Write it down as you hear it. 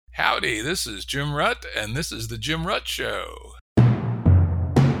Howdy, this is Jim Rutt, and this is The Jim Rutt Show.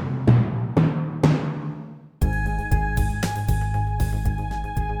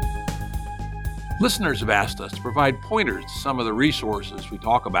 Listeners have asked us to provide pointers to some of the resources we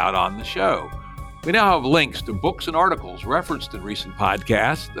talk about on the show. We now have links to books and articles referenced in recent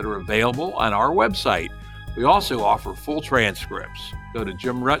podcasts that are available on our website. We also offer full transcripts. Go to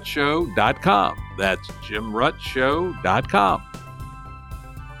jimruttshow.com. That's jimruttshow.com.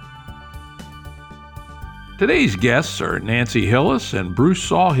 Today's guests are Nancy Hillis and Bruce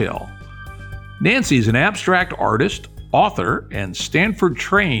Sawhill. Nancy is an abstract artist, author, and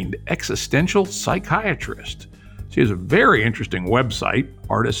Stanford-trained existential psychiatrist. She has a very interesting website,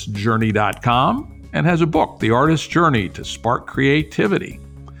 artistjourney.com, and has a book, The Artist's Journey to Spark Creativity.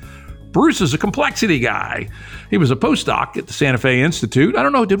 Bruce is a complexity guy. He was a postdoc at the Santa Fe Institute. I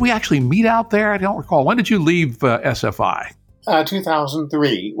don't know, did we actually meet out there? I don't recall. When did you leave SFI?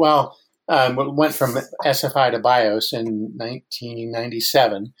 2003. Well, went from SFI to BIOS in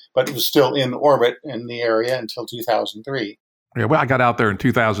 1997, but it was still in orbit in the area until 2003. Yeah, well, I got out there in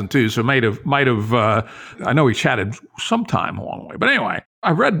 2002, so might have. I know we chatted sometime along the way, but anyway,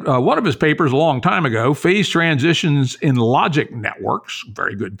 I read one of his papers a long time ago, Phase Transitions in Logic Networks,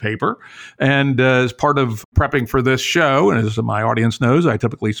 very good paper, and as part of prepping for this show, and as my audience knows, I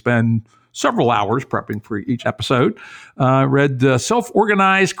typically spend several hours prepping for each episode. Read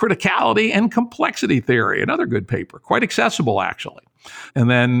Self-Organized Criticality and Complexity Theory, another good paper, quite accessible actually. And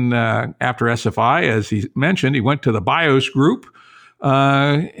then after SFI, as he mentioned, he went to the BIOS group,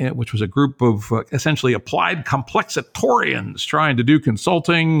 which was a group of essentially applied complexitorians trying to do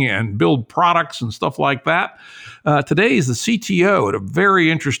consulting and build products and stuff like that. Today he's the CTO at a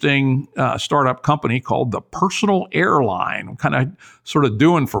very interesting startup company called the Personal Airline, kind of sort of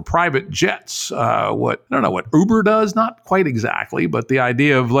doing for private jets what I don't know what Uber does, not quite exactly, but the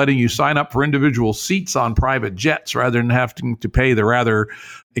idea of letting you sign up for individual seats on private jets rather than having to pay the rather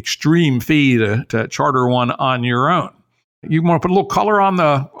extreme fee to charter one on your own. You want to put a little color on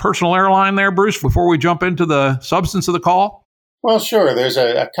the Personal Airline there, Bruce, before we jump into the substance of the call? Well, sure. There's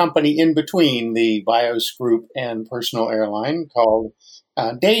a company in between the BIOS group and Personal Airline called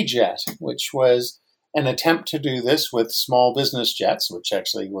Dayjet, which was an attempt to do this with small business jets, which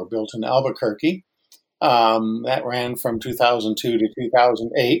actually were built in Albuquerque. That ran from 2002 to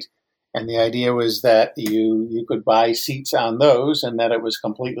 2008. And the idea was that you could buy seats on those and that it was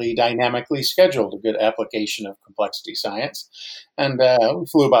completely dynamically scheduled, a good application of complexity science. And we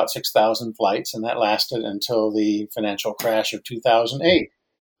flew about 6,000 flights, and that lasted until the financial crash of 2008.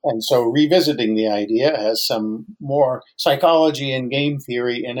 And so revisiting the idea has some more psychology and game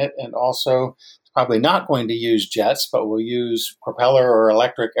theory in it, and also probably not going to use jets, but will use propeller or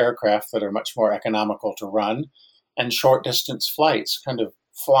electric aircraft that are much more economical to run, and short distance flights, kind of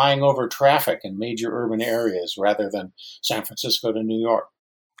flying over traffic in major urban areas rather than San Francisco to New York.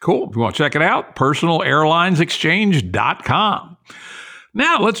 Cool. If you want to check it out, personalairlinesexchange.com.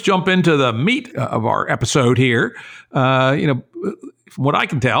 Now let's jump into the meat of our episode here. From what I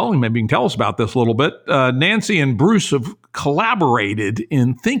can tell, and maybe you can tell us about this a little bit, Nancy and Bruce have collaborated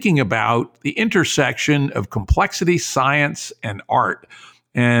in thinking about the intersection of complexity, science, and art.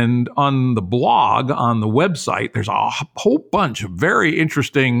 And on the blog, on the website, there's a whole bunch of very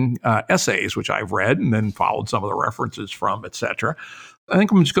interesting essays, which I've read and then followed some of the references from, et cetera. I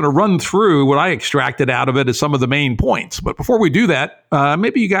think I'm just going to run through what I extracted out of it as some of the main points. But before we do that,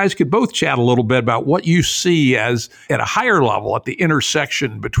 maybe you guys could both chat a little bit about what you see as, at a higher level, at the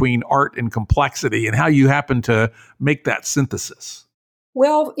intersection between art and complexity and how you happen to make that synthesis.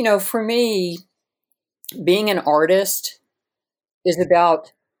 Well, for me, being an artist is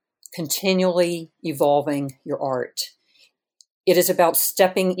about continually evolving your art. It is about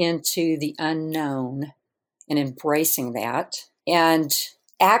stepping into the unknown and embracing that and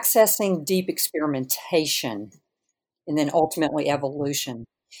accessing deep experimentation and then ultimately evolution.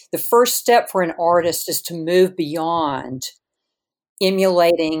 The first step for an artist is to move beyond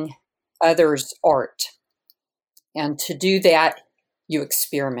emulating others' art. And to do that, you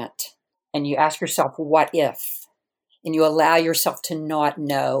experiment and you ask yourself, what if? And you allow yourself to not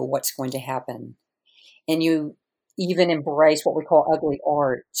know what's going to happen. And you even embrace what we call ugly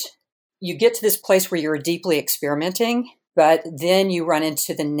art. You get to this place where you're deeply experimenting, but then you run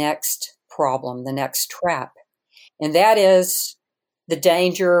into the next problem, the next trap. And that is the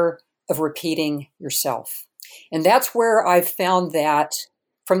danger of repeating yourself. And that's where I've found that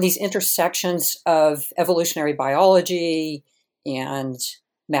from these intersections of evolutionary biology and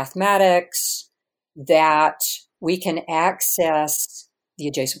mathematics, that we can access the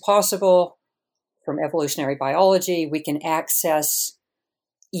adjacent possible from evolutionary biology. We can access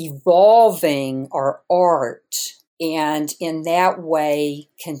evolving our art, and in that way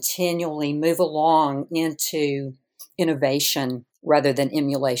continually move along into innovation rather than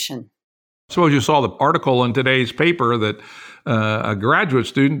emulation. Suppose you saw the article in today's paper that a graduate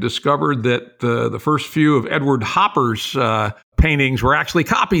student discovered that the first few of Edward Hopper's paintings were actually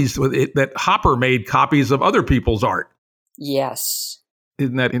copies, that Hopper made copies of other people's art. Yes.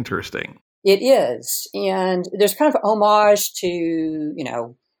 Isn't that interesting? It is. And there's kind of homage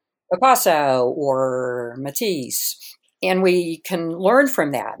to, Picasso or Matisse. And we can learn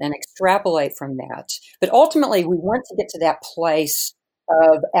from that and extrapolate from that. But ultimately, we want to get to that place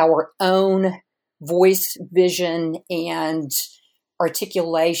of our own voice, vision, and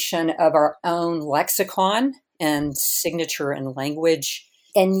articulation of our own lexicon and signature and language,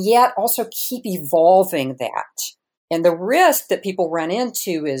 and yet also keep evolving that. And the risk that people run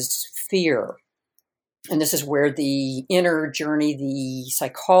into is fear. And this is where the inner journey, the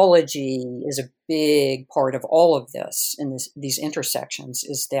psychology is a big part of all of this in these intersections,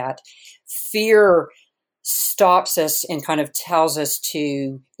 is that fear stops us and kind of tells us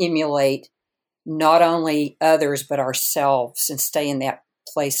to emulate not only others, but ourselves and stay in that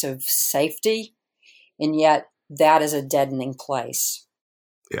place of safety. And yet that is a deadening place.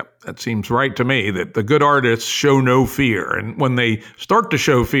 Yep, that seems right to me, that the good artists show no fear. And when they start to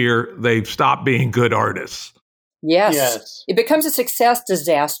show fear, they stop being good artists. Yes. It becomes a success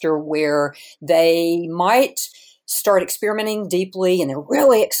disaster where they might start experimenting deeply and they're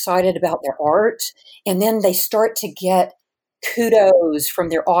really excited about their art. And then they start to get kudos from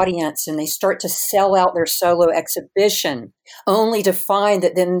their audience and they start to sell out their solo exhibition, only to find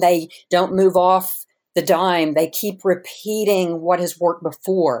that then they don't move off the dime. They keep repeating what has worked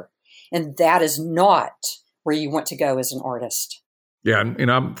before. And that is not where you want to go as an artist. Yeah,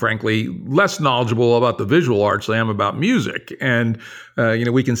 and I'm frankly less knowledgeable about the visual arts than I am about music. And,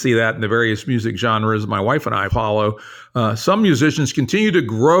 we can see that in the various music genres my wife and I follow. Some musicians continue to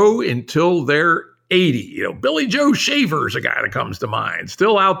grow until they're 80. Billy Joe Shaver is a guy that comes to mind,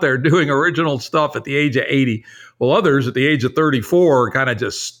 still out there doing original stuff at the age of 80. Well, others at the age of 34 are kind of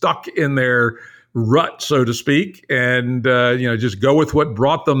just stuck in their rut, so to speak, and just go with what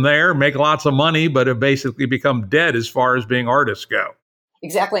brought them there, make lots of money, but have basically become dead as far as being artists go.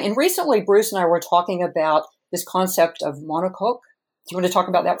 Exactly. And recently, Bruce and I were talking about this concept of monocoque. Do you want to talk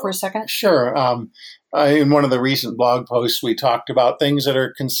about that for a second? Sure. In one of the recent blog posts, we talked about things that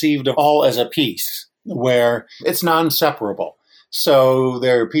are conceived of all as a piece, where it's non-separable. So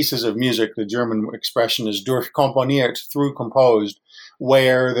there are pieces of music, the German expression is durchkomponiert, through composed,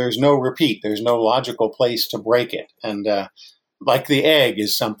 where there's no repeat, there's no logical place to break it. And like the egg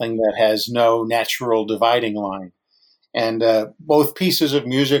is something that has no natural dividing line. And both pieces of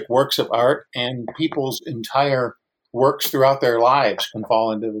music, works of art, and people's entire works throughout their lives can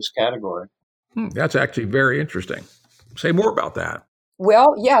fall into this category. That's actually very interesting. Say more about that.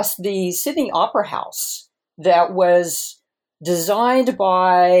 Well, yes, the Sydney Opera House that was designed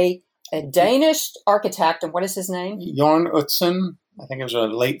by a Danish architect, and what is his name? Jorn Utzon. I think it was the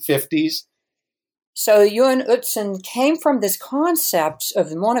late 50s. So Jorn Utzon came from this concept of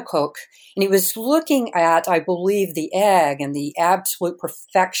the monocoque, and he was looking at, I believe, the egg and the absolute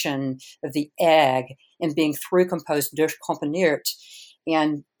perfection of the egg and being through composed, durchkomponiert,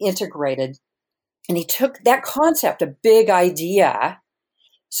 and integrated. And he took that concept, a big idea,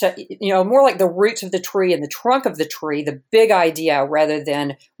 so, more like the roots of the tree and the trunk of the tree, the big idea rather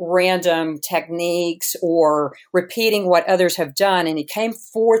than random techniques or repeating what others have done. And he came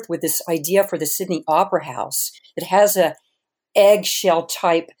forth with this idea for the Sydney Opera House. It has a eggshell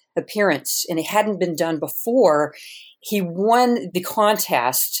type appearance and it hadn't been done before. He won the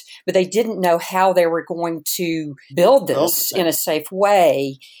contest, but they didn't know how they were going to build this in a safe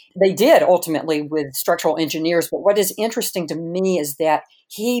way. They did ultimately with structural engineers. But what is interesting to me is that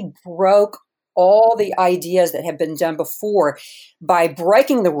he broke all the ideas that had been done before by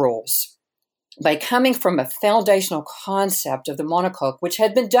breaking the rules, by coming from a foundational concept of the monocoque, which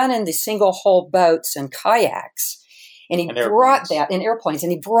had been done in the single hull boats and kayaks. And he brought that in airplanes,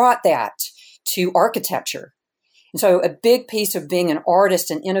 and he brought that to architecture. And so a big piece of being an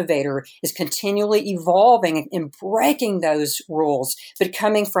artist and innovator is continually evolving and breaking those rules, but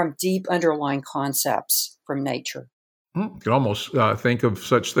coming from deep underlying concepts from nature. You can almost think of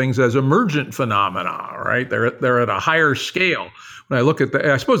such things as emergent phenomena, right? They're at a higher scale. When I look at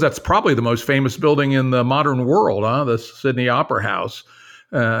I suppose that's probably the most famous building in the modern world, the Sydney Opera House.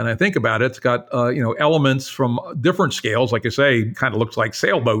 And I think about it, it's got, elements from different scales. Like I say, kind of looks like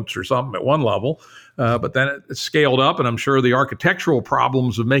sailboats or something at one level. But then it's scaled up, and I'm sure the architectural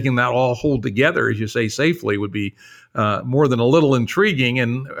problems of making that all hold together, as you say, safely would be more than a little intriguing,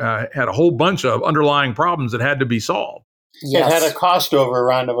 and had a whole bunch of underlying problems that had to be solved. Yes. It had a cost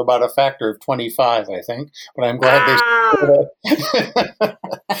overrun of about a factor of 25, I think. But I'm glad they.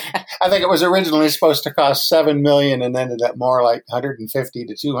 I think it was originally supposed to cost $7 million and ended up more like 150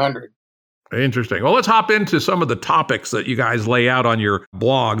 to 200. Interesting. Well, let's hop into some of the topics that you guys lay out on your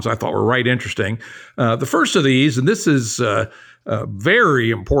blogs. I thought were right interesting. The first of these, and this is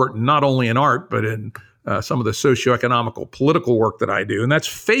very important, not only in art, but in some of the socioeconomical, political work that I do, and that's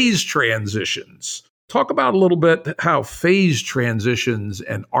phase transitions. Talk about a little bit how phase transitions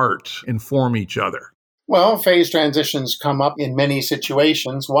and art inform each other. Well, phase transitions come up in many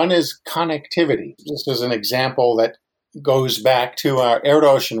situations. One is connectivity. This is an example that goes back to our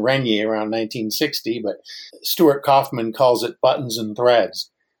Erdos and Regnier around 1960, but Stuart Kaufman calls it buttons and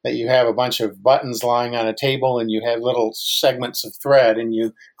threads, that you have a bunch of buttons lying on a table and you have little segments of thread, and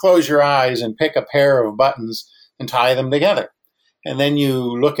you close your eyes and pick a pair of buttons and tie them together. And then you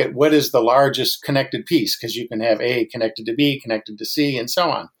look at what is the largest connected piece, because you can have A connected to B, connected to C, and so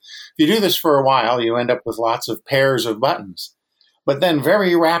on. If you do this for a while, you end up with lots of pairs of buttons. But then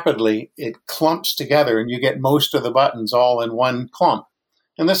very rapidly, it clumps together and you get most of the buttons all in one clump.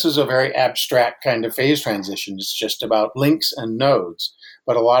 And this is a very abstract kind of phase transition. It's just about links and nodes.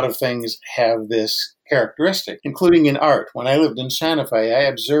 But a lot of things have this characteristic, including in art. When I lived in Santa Fe, I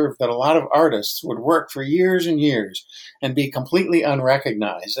observed that a lot of artists would work for years and years and be completely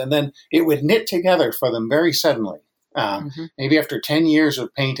unrecognized. And then it would knit together for them very suddenly. Maybe after 10 years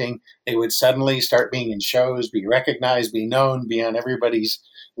of painting, they would suddenly start being in shows, be recognized, be known, be on everybody's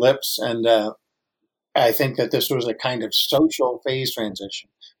lips. And I think that this was a kind of social phase transition.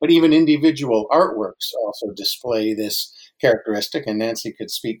 But even individual artworks also display this characteristic, and Nancy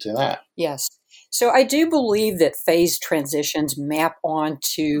could speak to that. Yes. So I do believe that phase transitions map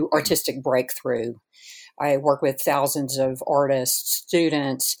onto artistic breakthrough. I work with thousands of artists,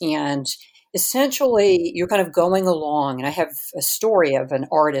 students, and essentially you're kind of going along. And I have a story of an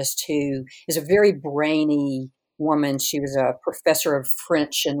artist who is a very brainy woman. She was a professor of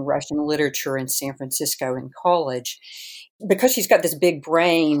French and Russian literature in San Francisco in college. Because she's got this big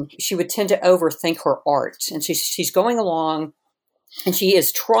brain, she would tend to overthink her art. And she's going along, and she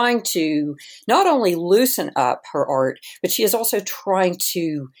is trying to not only loosen up her art, but she is also trying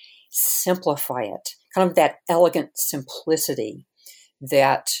to simplify it, kind of that elegant simplicity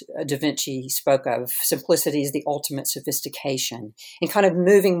that Da Vinci spoke of. Simplicity is the ultimate sophistication, and kind of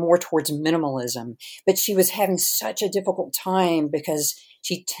moving more towards minimalism. But she was having such a difficult time because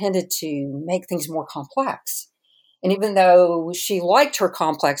she tended to make things more complex. And even though she liked her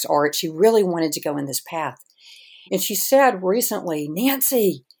complex art, she really wanted to go in this path. And she said recently,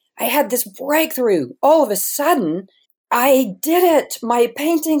 Nancy, I had this breakthrough. All of a sudden, I did it. My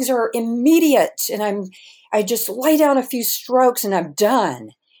paintings are immediate, and I just lay down a few strokes and I'm done.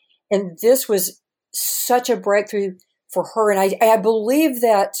 And this was such a breakthrough for her. And I believe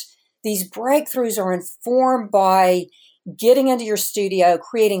that these breakthroughs are informed by getting into your studio,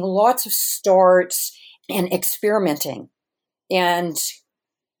 creating lots of starts, and experimenting and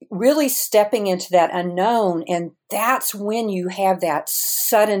really stepping into that unknown. And that's when you have that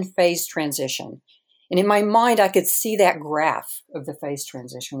sudden phase transition. And in my mind, I could see that graph of the phase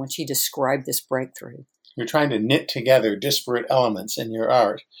transition when she described this breakthrough. You're trying to knit together disparate elements in your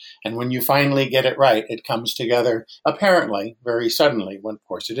art. And when you finally get it right, it comes together apparently very suddenly. When, of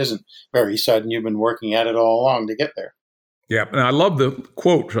course, it isn't very sudden. You've been working at it all along to get there. Yeah, and I love the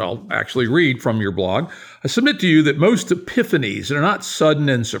quote I'll actually read from your blog. I submit to you that most epiphanies are not sudden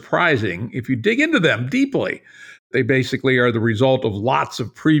and surprising if you dig into them deeply. They basically are the result of lots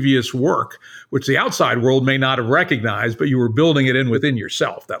of previous work, which the outside world may not have recognized, but you were building it in within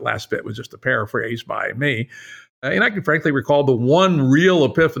yourself. That last bit was just a paraphrase by me. And I can frankly recall the one real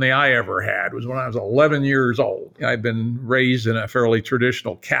epiphany I ever had was when I was 11 years old. I'd been raised in a fairly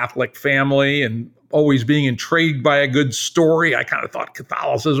traditional Catholic family and always being intrigued by a good story. I kind of thought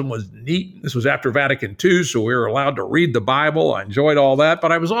Catholicism was neat. This was after Vatican II, so we were allowed to read the Bible. I enjoyed all that,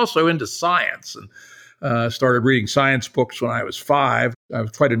 but I was also into science and started reading science books when I was 5. I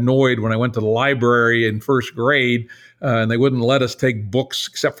was quite annoyed when I went to the library in first grade and they wouldn't let us take books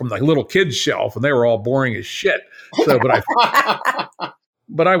except from the little kids' shelf, and they were all boring as shit. So,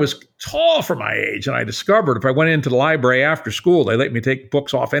 but but I was tall for my age, and I discovered if I went into the library after school, they let me take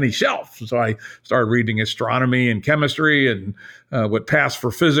books off any shelf. So I started reading astronomy and chemistry and what passed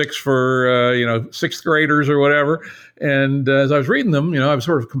for physics for, sixth graders or whatever. And as I was reading them, I was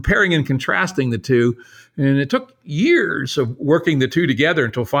sort of comparing and contrasting the two. And it took years of working the two together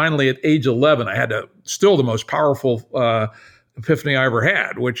until finally at age 11, I had still the most powerful epiphany I ever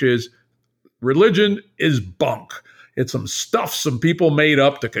had, which is religion is bunk. It's some stuff some people made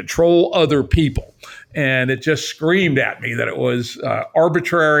up to control other people. And it just screamed at me that it was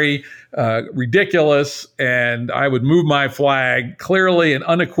arbitrary, ridiculous, and I would move my flag clearly and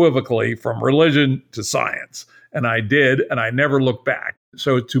unequivocally from religion to science. And I did, and I never looked back.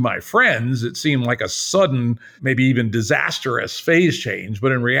 So to my friends, it seemed like a sudden, maybe even disastrous phase change.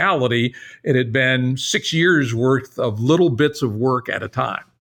 But in reality, it had been 6 years worth of little bits of work at a time.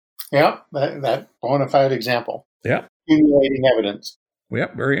 Yeah, that bona fide example. Yeah. Accumulating evidence. Yeah,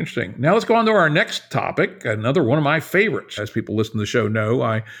 very interesting. Now let's go on to our next topic, another one of my favorites. As people listen to the show know,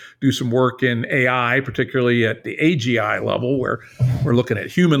 I do some work in AI, particularly at the AGI level, where we're looking at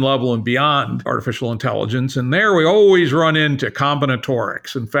human level and beyond artificial intelligence. And there we always run into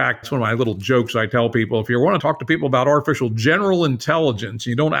combinatorics. In fact, it's one of my little jokes I tell people. If you want to talk to people about artificial general intelligence,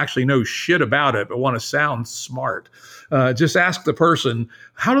 you don't actually know shit about it, but want to sound smart, just ask the person,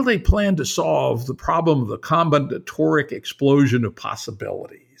 how do they plan to solve the problem of the combinatoric explosion of possibilities?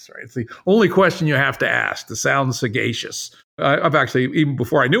 Right? It's the only question you have to ask to sound sagacious. I've actually, even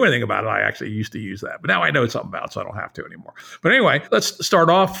before I knew anything about it, I actually used to use that. But now I know something about it, so I don't have to anymore. But anyway, let's start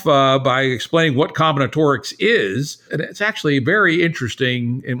off by explaining what combinatorics is. And it's actually very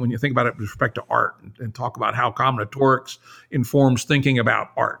interesting when you think about it with respect to art and talk about how combinatorics informs thinking about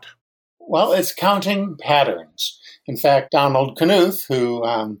art. Well, it's counting patterns. In fact, Donald Knuth, who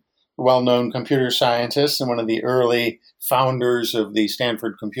a well-known computer scientist and one of the early founders of the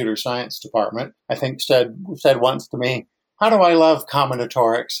Stanford Computer Science Department, I think said once to me, "How do I love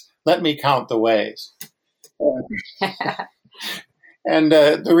combinatorics? Let me count the ways." And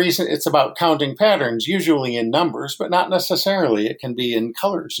the reason it's about counting patterns, usually in numbers, but not necessarily. It can be in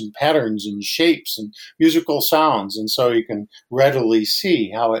colors and patterns and shapes and musical sounds. And so you can readily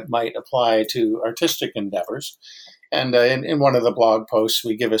see how it might apply to artistic endeavors. And in one of the blog posts,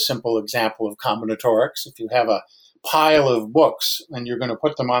 we give a simple example of combinatorics. If you have a pile of books and you're going to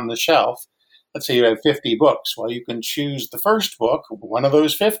put them on the shelf, let's say you have 50 books. Well, you can choose the first book, one of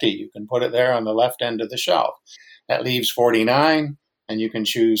those 50. You can put it there on the left end of the shelf. That leaves 49. And you can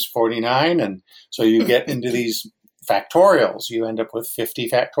choose 49. And so you get into these factorials. You end up with 50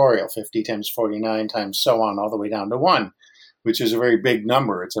 factorial, 50 times 49 times so on, all the way down to 1, which is a very big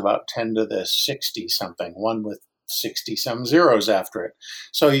number. It's about 10 to the 60 something, 1 with 60 some zeros after it.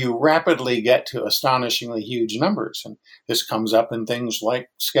 So you rapidly get to astonishingly huge numbers. And this comes up in things like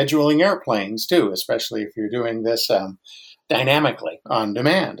scheduling airplanes too, especially if you're doing this dynamically on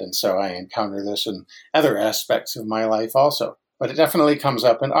demand. And so I encounter this in other aspects of my life also. But it definitely comes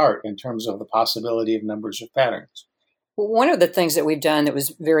up in art in terms of the possibility of numbers of patterns. One of the things that we've done that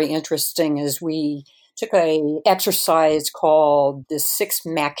was very interesting is we took an exercise called the 6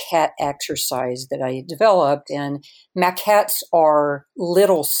 maquette exercise that I developed. And maquettes are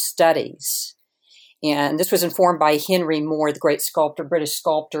little studies. And this was informed by Henry Moore, the great sculptor, British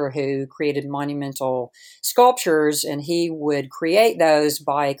sculptor who created monumental sculptures. And he would create those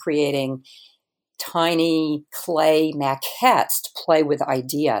by creating tiny clay maquettes to play with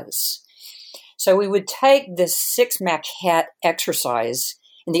ideas. So we would take this 6 maquette exercise,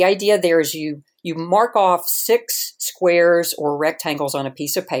 and the idea there is you mark off 6 squares or rectangles on a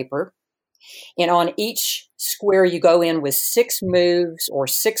piece of paper, and on each square you go in with 6 moves or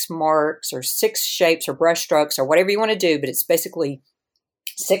 6 marks or 6 shapes or brush strokes or whatever you want to do, but it's basically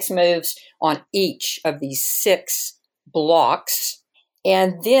 6 moves on each of these 6 blocks.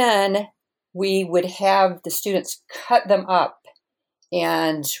 And then we would have the students cut them up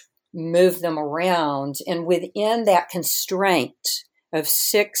and move them around. And within that constraint of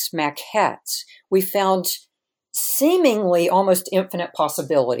 6 maquettes, we found seemingly almost infinite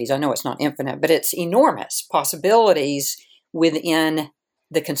possibilities. I know it's not infinite, but it's enormous possibilities within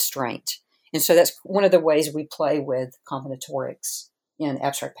the constraint. And so that's one of the ways we play with combinatorics in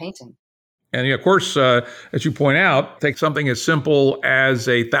abstract painting. And of course, as you point out, take something as simple as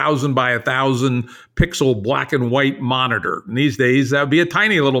a 1,000 by 1,000 pixel black and white monitor. And these days, that would be a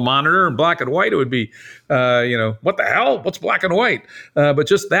tiny little monitor. In black and white, it would be, what the hell? What's black and white? But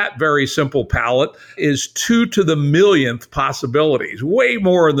just that very simple palette is 2 to the millionth possibilities, way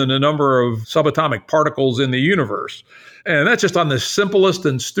more than the number of subatomic particles in the universe. And that's just on the simplest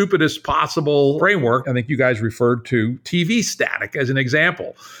and stupidest possible framework. I think you guys referred to TV static as an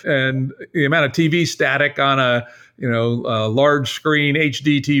example. And the amount of TV static on a large screen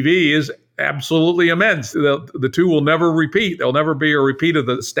HD TV is absolutely immense. The two will never repeat. There'll never be a repeat of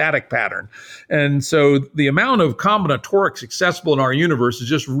the static pattern. And so the amount of combinatorics accessible in our universe is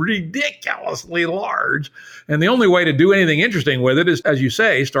just ridiculously large. And the only way to do anything interesting with it is, as you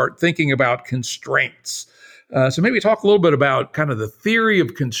say, start thinking about constraints. So maybe talk a little bit about kind of the theory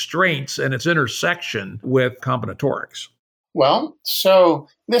of constraints and its intersection with combinatorics. Well, so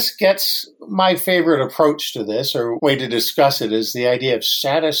this gets my favorite approach to this, or way to discuss it, is the idea of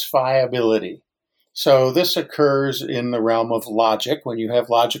satisfiability. So this occurs in the realm of logic when you have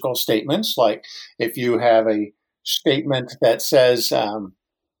logical statements, like if you have a statement that says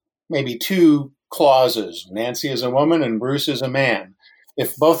maybe two clauses, Nancy is a woman and Bruce is a man.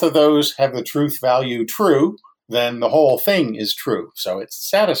 If both of those have the truth value true, then the whole thing is true. So it's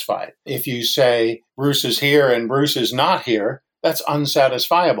satisfied. If you say Bruce is here and Bruce is not here, that's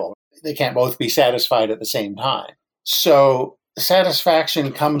unsatisfiable. They can't both be satisfied at the same time. So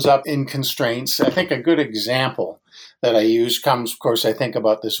satisfaction comes up in constraints. I think a good example that I use comes, of course, I think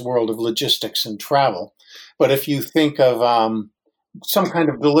about this world of logistics and travel. But if you think of some kind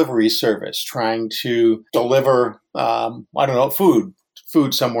of delivery service trying to deliver,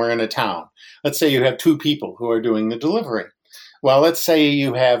 food somewhere in a town. Let's say you have two people who are doing the delivery. Well, let's say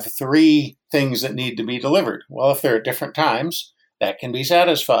you have three things that need to be delivered. Well, if they're at different times, that can be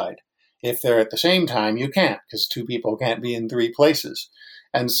satisfied. If they're at the same time, you can't, because two people can't be in three places.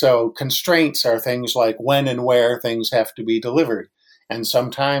 And so constraints are things like when and where things have to be delivered. And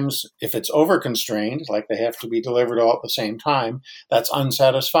sometimes if it's over-constrained, like they have to be delivered all at the same time, that's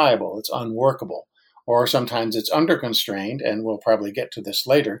unsatisfiable, it's unworkable. Or sometimes it's under-constrained, and we'll probably get to this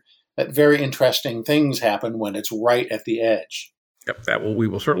later, that very interesting things happen when it's right at the edge. Yep, we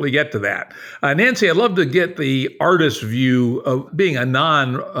will certainly get to that. Nancy, I'd love to get the artist's view of being a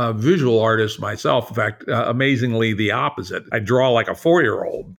non-visual artist myself. In fact, amazingly, the opposite. I draw like a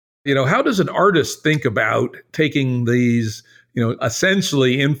 4-year-old. How does an artist think about taking these,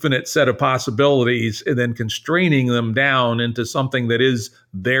 essentially infinite set of possibilities and then constraining them down into something that is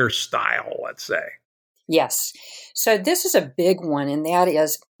their style, let's say? Yes. So this is a big one, and that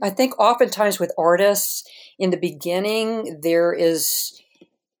is, I think oftentimes with artists, in the beginning, there is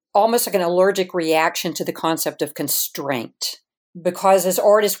almost like an allergic reaction to the concept of constraint. Because as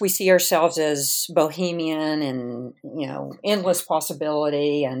artists, we see ourselves as bohemian and, endless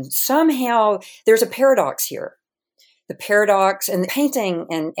possibility. And somehow there's a paradox here. The paradox, and painting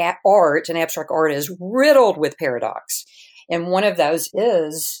and art and abstract art is riddled with paradox. And one of those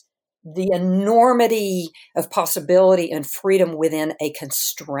is the enormity of possibility and freedom within a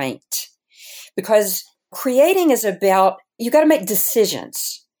constraint. Because creating is about, you got to make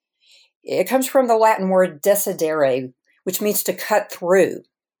decisions. It comes from the Latin word decidere, which means to cut through.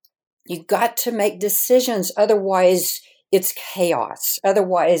 You got to make decisions, otherwise it's chaos.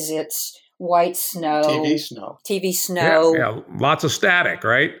 Otherwise it's white snow. TV snow. Yeah, lots of static,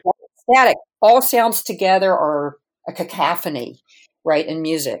 right? Static. All sounds together are a cacophony, right, in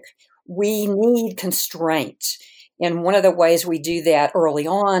music. We need constraint. And one of the ways we do that early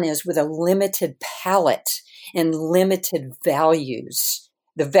on is with a limited palette and limited values.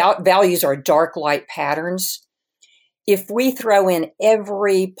 The values are dark light patterns. If we throw in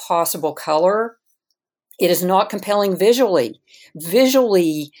every possible color, it is not compelling visually.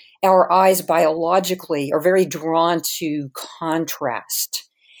 Visually, our eyes biologically are very drawn to contrast,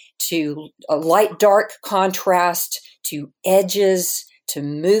 to a light-dark contrast, to edges, to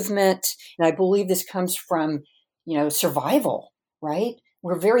movement. And I believe this comes from, survival, right?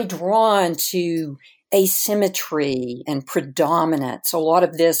 We're very drawn to asymmetry and predominance, a lot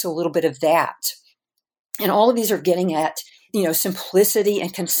of this, a little bit of that. And all of these are getting at, simplicity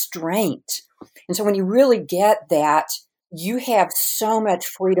and constraint. And so when you really get that, you have so much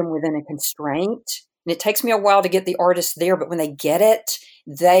freedom within a constraint. And it takes me a while to get the artists there, but when they get it,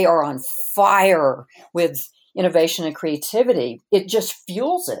 they are on fire with innovation and creativity. It just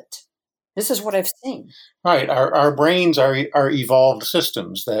fuels it. This is what I've seen. Right. Our brains are evolved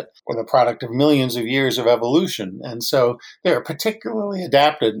systems that are the product of millions of years of evolution. And so they're particularly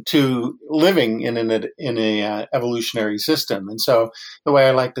adapted to living in an evolutionary system. And so the way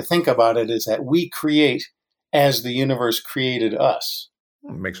I like to think about it is that we create as the universe created us.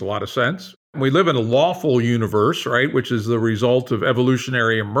 It makes a lot of sense. We live in a lawful universe, right, which is the result of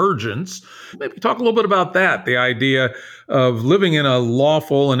evolutionary emergence. Maybe talk a little bit about that, the idea of living in a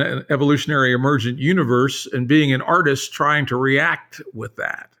lawful and an evolutionary emergent universe and being an artist trying to react with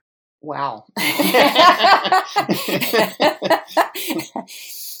that. Wow.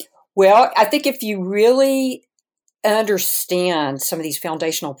 Well, I think if you really understand some of these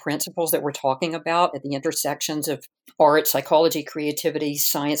foundational principles that we're talking about at the intersections of art, psychology, creativity,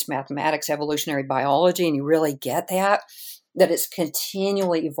 science, mathematics, evolutionary biology, and you really get that it's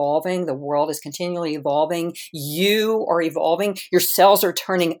continually evolving. The world is continually evolving. You are evolving. Your cells are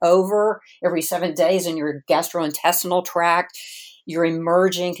turning over every 7 days in your gastrointestinal tract. You're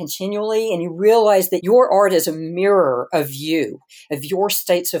emerging continually, and you realize that your art is a mirror of you, of your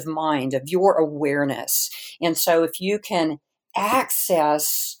states of mind, of your awareness. And so if you can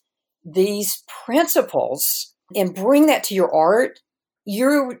access these principles and bring that to your art,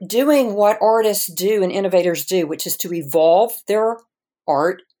 you're doing what artists do and innovators do, which is to evolve their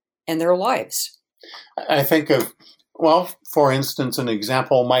art and their lives. I think of, well, for instance, an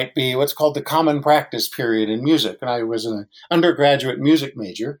example might be what's called the common practice period in music. And I was an undergraduate music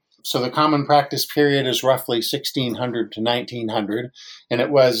major. So the common practice period is roughly 1600 to 1900. And it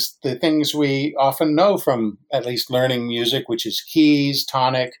was the things we often know from at least learning music, which is keys,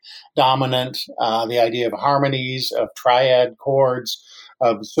 tonic, dominant, the idea of harmonies, of triad chords,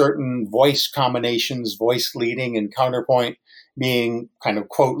 of certain voice combinations, voice leading and counterpoint being kind of,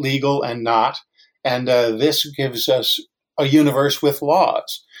 quote, legal and not. And this gives us a universe with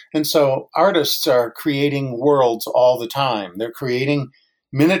laws. And so artists are creating worlds all the time. They're creating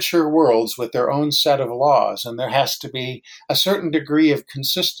miniature worlds with their own set of laws. And there has to be a certain degree of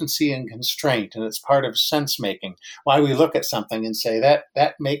consistency and constraint. And it's part of sense making. Why we look at something and say that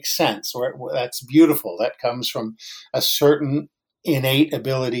makes sense, or that's beautiful. That comes from a certain innate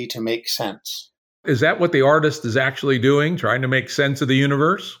ability to make sense. Is that what the artist is actually doing, trying to make sense of the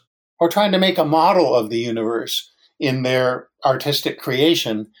universe? Or trying to make a model of the universe in their artistic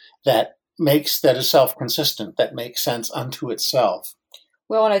creation that is self-consistent, that makes sense unto itself.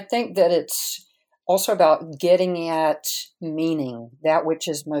 Well, and I think that it's also about getting at meaning, that which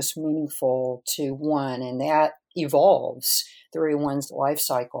is most meaningful to one, and that evolves through one's life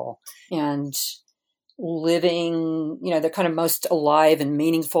cycle. And living, the kind of most alive and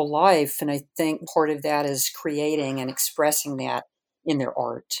meaningful life. And I think part of that is creating and expressing that in their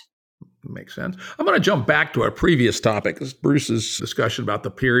art. Makes sense. I'm going to jump back to our previous topic, Bruce's discussion about the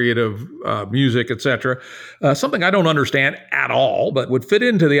period of music, etc. Something I don't understand at all, but would fit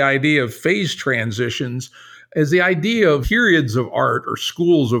into the idea of phase transitions is the idea of periods of art or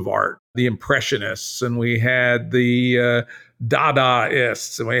schools of art. The Impressionists, and we had the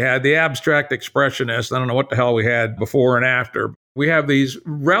Dadaists, and we had the Abstract Expressionists. I don't know what the hell we had before and after. We have these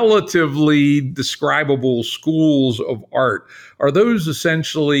relatively describable schools of art. Are those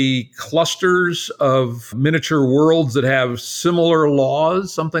essentially clusters of miniature worlds that have similar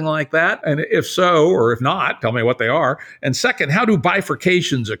laws, something like that? And if so, or if not, tell me what they are. And second, how do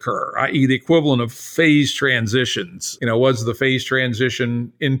bifurcations occur, i.e. the equivalent of phase transitions? Was the phase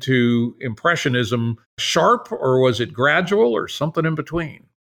transition into Impressionism sharp, or was it gradual, or something in between?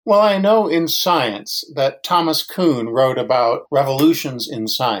 Well, I know in science that Thomas Kuhn wrote about revolutions in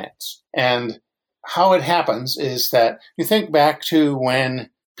science. And how it happens is that you think back to when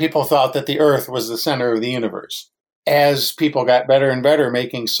people thought that the Earth was the center of the universe. As people got better and better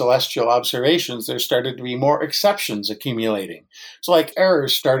making celestial observations, there started to be more exceptions accumulating. It's like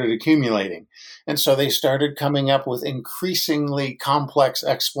errors started accumulating. And so they started coming up with increasingly complex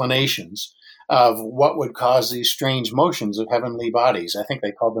explanations of what would cause these strange motions of heavenly bodies. I think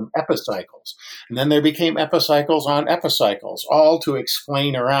they called them epicycles. And then there became epicycles on epicycles, all to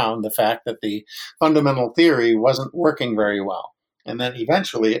explain around the fact that the fundamental theory wasn't working very well. And then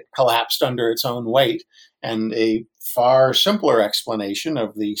eventually it collapsed under its own weight, and a far simpler explanation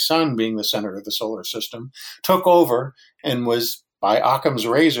of the sun being the center of the solar system took over and was, by Occam's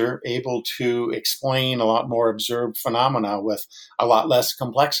razor, able to explain a lot more observed phenomena with a lot less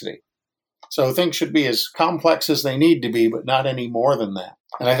complexity. So things should be as complex as they need to be, but not any more than that.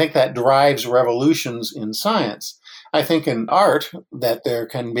 And I think that drives revolutions in science. I think in art that there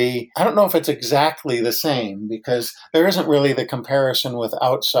can be, I don't know if it's exactly the same, because there isn't really the comparison with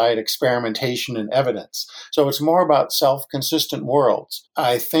outside experimentation and evidence. So it's more about self-consistent worlds.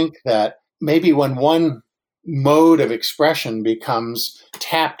 I think that maybe when one mode of expression becomes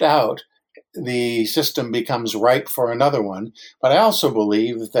tapped out, the system becomes ripe for another one. But I also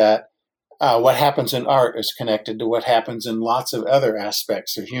believe that what happens in art is connected to what happens in lots of other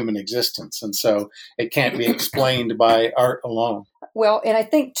aspects of human existence. And so it can't be explained by art alone. Well, and I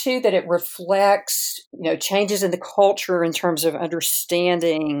think, too, that it reflects, changes in the culture in terms of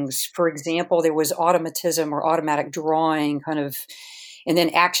understandings. For example, there was automatism or automatic drawing and then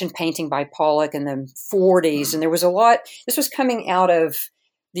action painting by Pollock in the 40s. And there was a lot, this was coming out of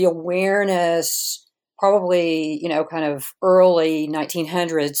the awareness, probably, kind of early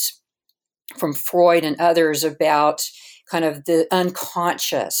 1900s from Freud and others about kind of the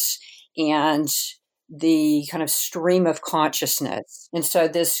unconscious and the kind of stream of consciousness. And so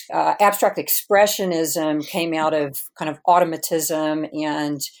this abstract expressionism came out of kind of automatism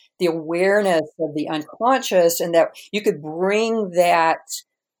and the awareness of the unconscious, and that you could bring that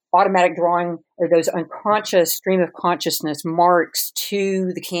automatic drawing or those unconscious stream of consciousness marks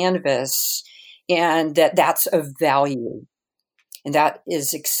to the canvas, and that's of value. And that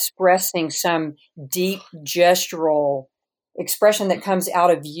is expressing some deep gestural expression that comes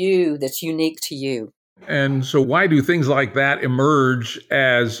out of you that's unique to you. And so why do things like that emerge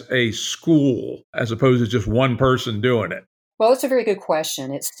as a school as opposed to just one person doing it? Well, it's a very good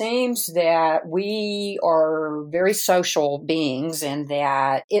question. It seems that we are very social beings, and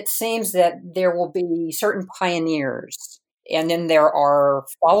that it seems that there will be certain pioneers, and then there are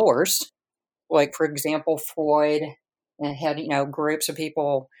followers. Like, for example, Freud had, groups of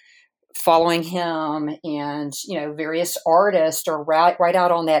people following him, and, various artists are right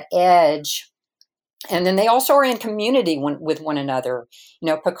out on that edge. And then they also are in community with one another.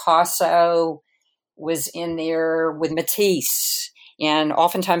 Picasso was in there with Matisse, and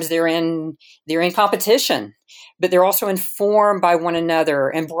oftentimes they're in competition, but they're also informed by one another,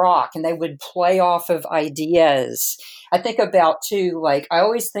 and Brock, and they would play off of ideas. I think about too, I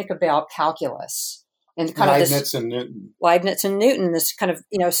always think about calculus and kind Leibniz of and Newton. Leibniz and Newton, this kind of,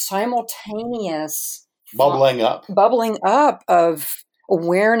 simultaneous Bubbling up of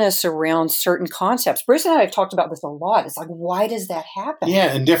awareness around certain concepts. Bruce and I have talked about this a lot. It's like, why does that happen?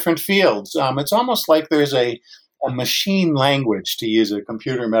 Yeah, in different fields. It's almost like there's a machine language, to use a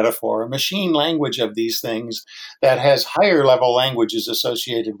computer metaphor, a machine language of these things that has higher level languages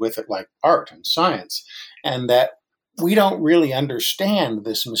associated with it, like art and science, and that we don't really understand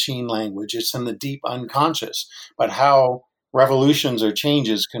this machine language. It's in the deep unconscious, but how revolutions or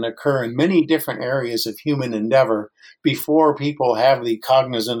changes can occur in many different areas of human endeavor before people have the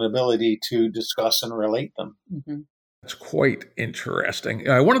cognizant ability to discuss and relate them. Mm-hmm. That's quite interesting.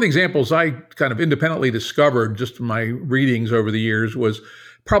 One of the examples I kind of independently discovered just in my readings over the years was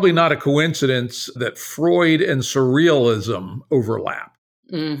probably not a coincidence that Freud and surrealism overlap.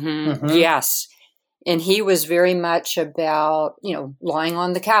 Mm-hmm. Mm-hmm. Yes. And he was very much about, lying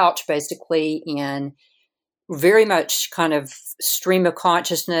on the couch, basically, and very much kind of stream of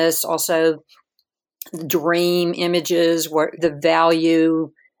consciousness, also dream images, where the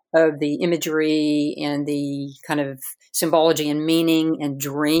value of the imagery and the kind of symbology and meaning and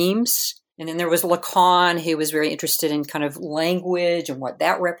dreams. And then there was Lacan, who was very interested in kind of language and what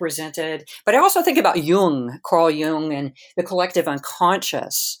that represented. But I also think about Jung, Carl Jung, and the collective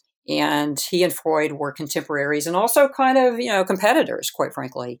unconscious. And he and Freud were contemporaries and also kind of, competitors, quite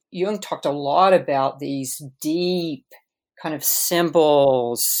frankly. Jung talked a lot about these deep kind of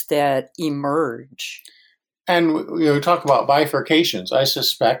symbols that emerge. And we talk about bifurcations. I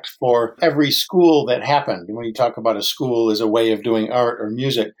suspect for every school that happened, when you talk about a school as a way of doing art or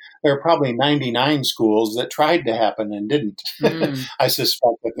music, there are probably 99 schools that tried to happen and didn't. I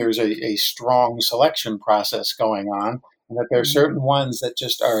suspect that there's a strong selection process going on, and that there are certain ones that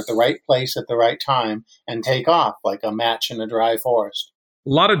just are at the right place at the right time and take off like a match in a dry forest. A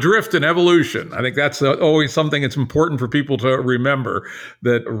lot of drift in evolution. I think that's always something that's important for people to remember,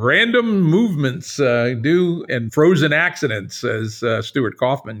 that random movements and frozen accidents, as Stuart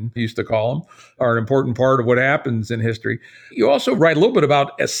Kaufman used to call them, are an important part of what happens in history. You also write a little bit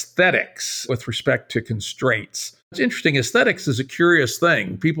about aesthetics with respect to constraints. It's interesting. Aesthetics is a curious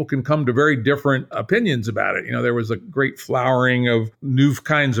thing. People can come to very different opinions about it. There was a great flowering of new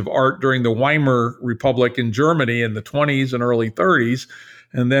kinds of art during the Weimar Republic in Germany in the 20s and early 30s.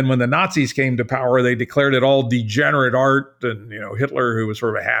 And then when the Nazis came to power, they declared it all degenerate art. And, Hitler, who was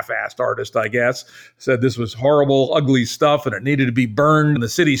sort of a half-assed artist, I guess, said this was horrible, ugly stuff, and it needed to be burned in the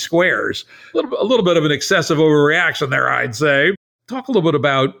city squares. A little bit of an excessive overreaction there, I'd say. Talk a little bit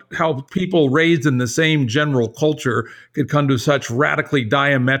about how people raised in the same general culture could come to such radically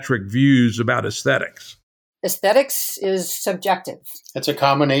diametric views about aesthetics. Aesthetics is subjective. It's a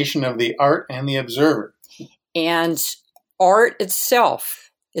combination of the art and the observer. And art itself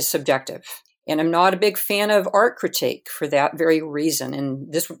is subjective. And I'm not a big fan of art critique for that very reason.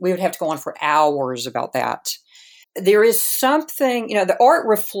 And we would have to go on for hours about that. There is something, the art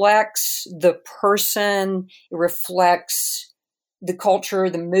reflects the person, it reflects the culture,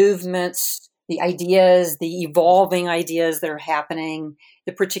 the movements, the ideas, the evolving ideas that are happening,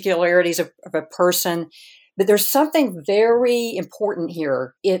 the particularities of a person. But there's something very important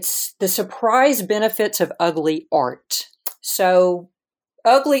here. It's the surprise benefits of ugly art. So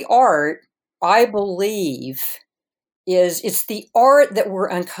ugly art, I believe, it's the art that we're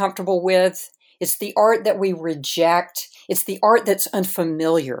uncomfortable with. It's the art that we reject. It's the art that's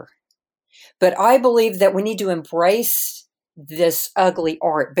unfamiliar. But I believe that we need to embrace this ugly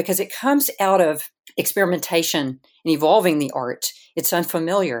art because it comes out of experimentation and evolving the art. It's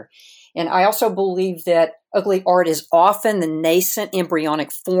unfamiliar. And I also believe that ugly art is often the nascent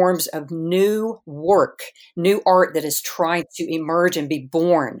embryonic forms of new work, new art that is trying to emerge and be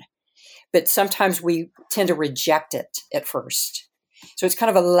born. But sometimes we tend to reject it at first. So it's kind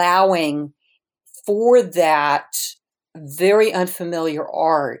of allowing for that very unfamiliar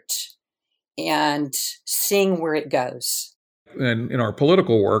art and seeing where it goes. And in our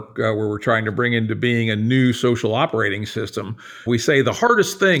political work, where we're trying to bring into being a new social operating system, we say the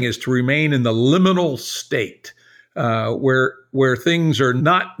hardest thing is to remain in the liminal state, where things are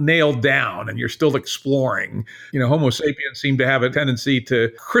not nailed down and you're still exploring. Homo sapiens seem to have a tendency to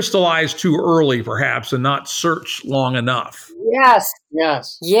crystallize too early, perhaps, and not search long enough. Yes.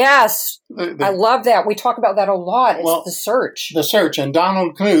 I love that. We talk about that a lot. It's the search. The search. And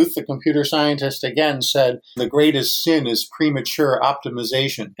Donald Knuth, the computer scientist, again said the greatest sin is premature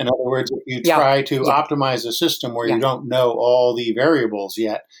optimization. In other words, if you try to optimize a system where you don't know all the variables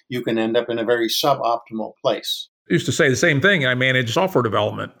yet, you can end up in a very suboptimal place. I used to say the same thing. I managed software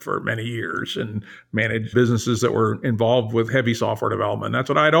development for many years and managed businesses that were involved with heavy software development. That's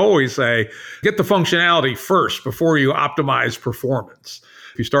what I'd always say. Get the functionality first before you optimize performance.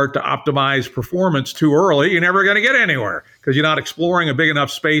 If you start to optimize performance too early, you're never going to get anywhere because you're not exploring a big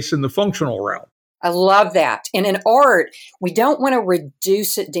enough space in the functional realm. I love that. And in art, we don't want to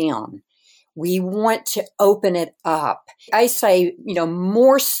reduce it down. We want to open it up. I say,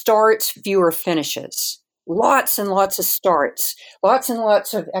 more starts, fewer finishes. Lots and lots of starts, lots and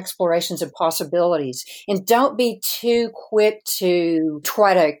lots of explorations and possibilities. And don't be too quick to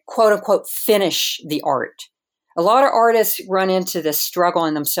try to, quote unquote, finish the art. A lot of artists run into this struggle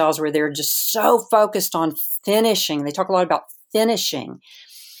in themselves where they're just so focused on finishing. They talk a lot about finishing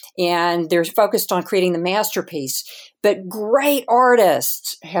and they're focused on creating the masterpiece. But great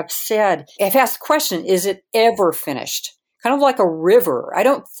artists have asked the question, is it ever finished? Kind of like a river. I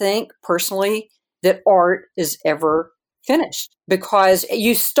don't think personally that art is ever finished because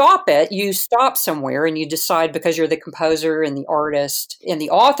you stop somewhere and you decide because you're the composer and the artist and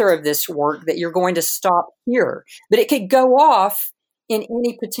the author of this work that you're going to stop here. But it could go off in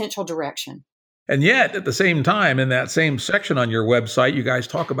any potential direction. And yet, at the same time, in that same section on your website, you guys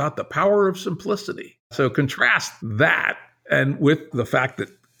talk about the power of simplicity. So contrast that and with the fact that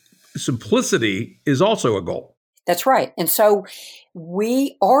simplicity is also a goal. That's right. And so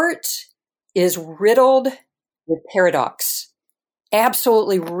art is riddled with paradox,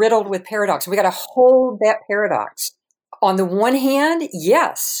 absolutely riddled with paradox. We got to hold that paradox. On the one hand,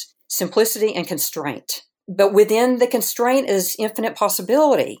 yes, simplicity and constraint. But within the constraint is infinite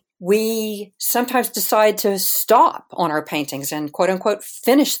possibility. We sometimes decide to stop on our paintings and quote unquote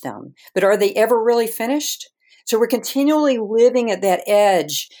finish them. But are they ever really finished? So we're continually living at that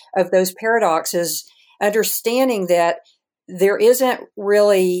edge of those paradoxes, understanding that there isn't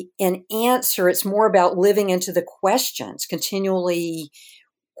really an answer. It's more about living into the questions, continually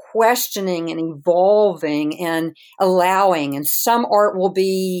questioning and evolving and allowing. And some art will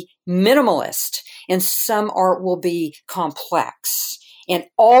be minimalist and some art will be complex. And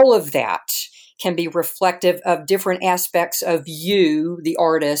all of that can be reflective of different aspects of you, the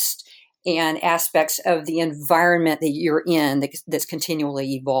artist, and aspects of the environment that you're in that's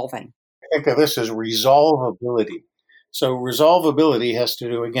continually evolving. I think of this as resolvability. So resolvability has to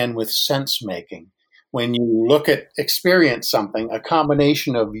do, again, with sense making. When you experience something, a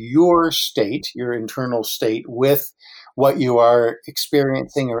combination of your state, your internal state, with what you are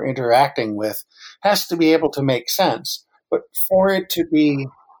experiencing or interacting with has to be able to make sense. But for it to be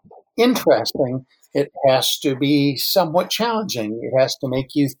interesting, it has to be somewhat challenging. It has to make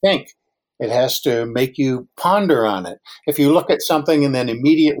you think. It has to make you ponder on it. If you look at something and then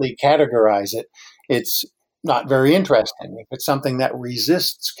immediately categorize it, it's not very interesting. If it's something that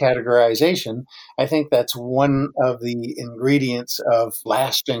resists categorization, I think that's one of the ingredients of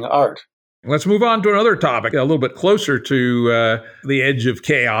lasting art. Let's move on to another topic, a little bit closer to the edge of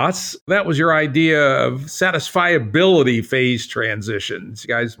chaos. That was your idea of satisfiability phase transitions.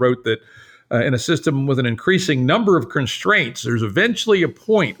 You guys wrote that in a system with an increasing number of constraints, there's eventually a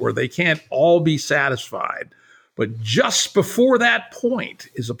point where they can't all be satisfied. But just before that point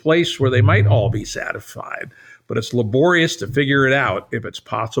is a place where they might all be satisfied. But it's laborious to figure it out if it's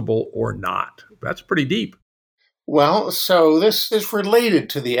possible or not. That's pretty deep. Well, so this is related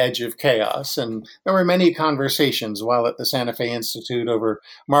to the edge of chaos, and there were many conversations while at the Santa Fe Institute over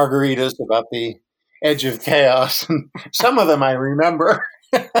margaritas about the edge of chaos, and some of them I remember.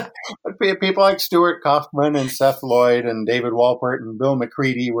 People like Stuart Kaufman and Seth Lloyd and David Walpert and Bill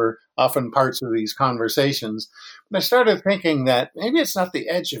McCready were often parts of these conversations. And I started thinking that maybe it's not the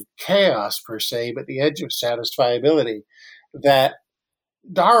edge of chaos per se, but the edge of satisfiability. That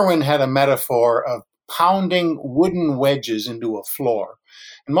Darwin had a metaphor of pounding wooden wedges into a floor.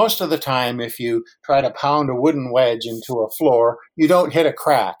 And most of the time, if you try to pound a wooden wedge into a floor, you don't hit a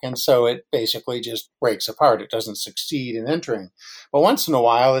crack. And so it basically just breaks apart. It doesn't succeed in entering. But once in a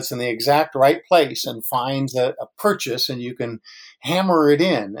while, it's in the exact right place and finds a purchase, and you can hammer it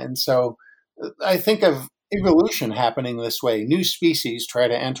in. And so I think of evolution happening this way. New species try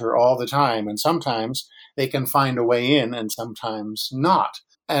to enter all the time, and sometimes they can find a way in and sometimes not.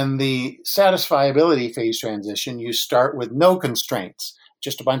 And the satisfiability phase transition, you start with no constraints,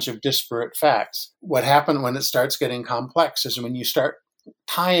 just a bunch of disparate facts. What happens when it starts getting complex is when you start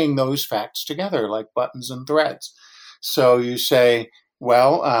tying those facts together like buttons and threads. So you say,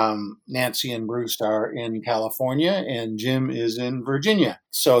 well, Nancy and Bruce are in California and Jim is in Virginia.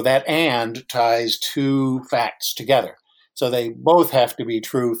 So that and ties two facts together. So they both have to be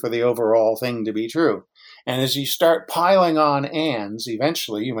true for the overall thing to be true. And as you start piling on ands,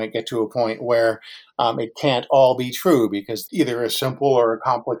 eventually you might get to a point where it can't all be true because either a simple or a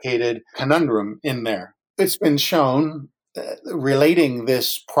complicated conundrum in there. It's been shown relating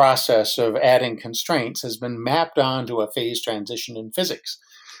this process of adding constraints has been mapped onto a phase transition in physics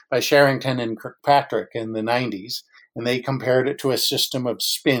by Sherrington and Kirkpatrick in the 90s. And they compared it to a system of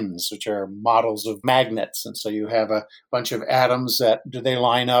spins, which are models of magnets. And so you have a bunch of atoms that, do they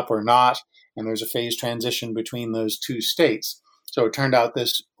line up or not? And there's a phase transition between those two states. So it turned out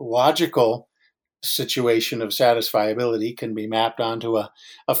this logical situation of satisfiability can be mapped onto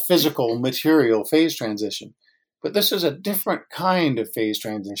a physical material phase transition. But this is a different kind of phase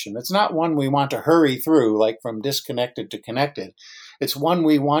transition. It's not one we want to hurry through, like from disconnected to connected. It's one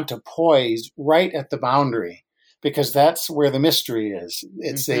we want to poise right at the boundary, because that's where the mystery is.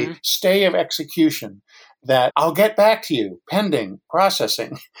 It's a stay of execution that I'll get back to you, pending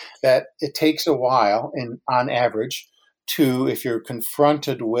processing, that it takes a while, and on average, to, if you're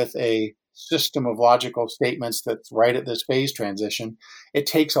confronted with a system of logical statements that's right at this phase transition, it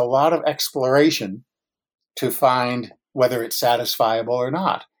takes a lot of exploration to find whether it's satisfiable or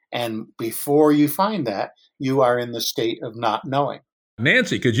not. And before you find that, you are in the state of not knowing.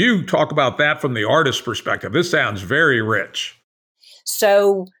 Nancy, could you talk about that from the artist's perspective? This sounds very rich.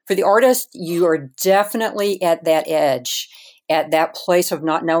 So for the artist, you are definitely at that edge, at that place of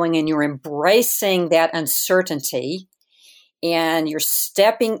not knowing, and you're embracing that uncertainty, and you're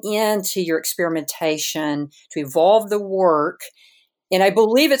stepping into your experimentation to evolve the work. And I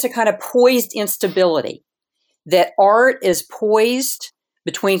believe it's a kind of poised instability, that art is poised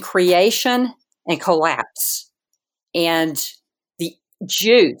between creation and collapse. And the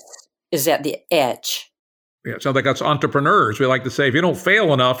juice is at the edge. Yeah, it sounds like that's entrepreneurs. We like to say, if you don't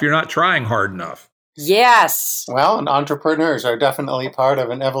fail enough, you're not trying hard enough. Yes. Well, and entrepreneurs are definitely part of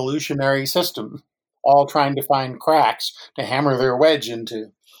an evolutionary system, all trying to find cracks to hammer their wedge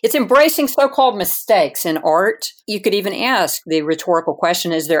into. It's embracing so-called mistakes in art. You could even ask the rhetorical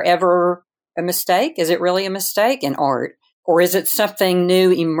question, is there ever a mistake? Is it really a mistake in art? Or is it something new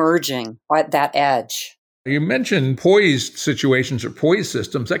emerging at that edge? You mentioned poised situations or poised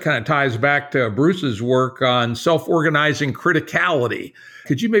systems. That kind of ties back to Bruce's work on self-organizing criticality.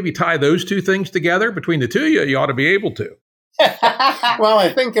 Could you maybe tie those two things together? Between the two, you ought to be able to. Well,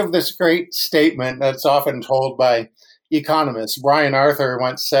 I think of this great statement that's often told by economists. Brian Arthur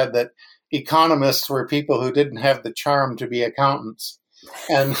once said that economists were people who didn't have the charm to be accountants.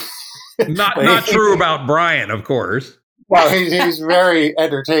 And not true about Brian, of course. Well, he's very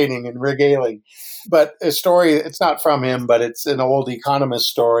entertaining and regaling. But a story, it's not from him, but it's an old economist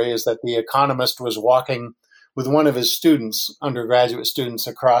story, is that the economist was walking with one of his students, undergraduate students,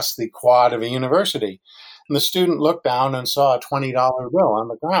 across the quad of a university. And the student looked down and saw a $20 bill on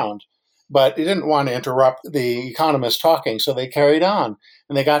the ground. But he didn't want to interrupt the economist talking, so they carried on.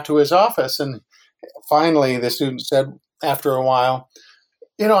 And they got to his office, and finally the student said, after a while,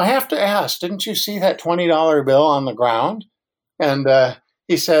 I have to ask, didn't you see that $20 bill on the ground? And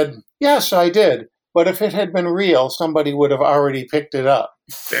he said, yes, I did. But if it had been real, somebody would have already picked it up.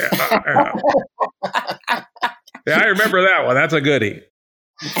 Yeah, I remember that one. That's a goodie.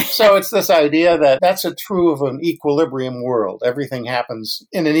 So it's this idea that that's true of an equilibrium world. Everything happens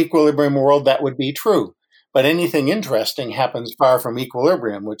in an equilibrium world, that would be true. But anything interesting happens far from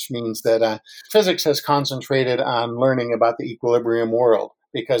equilibrium, which means that physics has concentrated on learning about the equilibrium world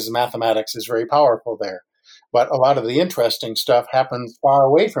because mathematics is very powerful there. But a lot of the interesting stuff happens far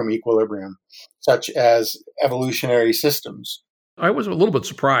away from equilibrium, such as evolutionary systems. I was a little bit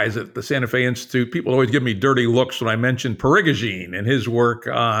surprised at the Santa Fe Institute. People always give me dirty looks when I mention Perigogene and his work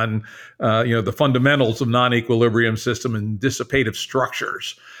on, the fundamentals of non-equilibrium system and dissipative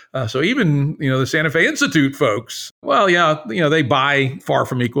structures. So even, the Santa Fe Institute folks, they buy far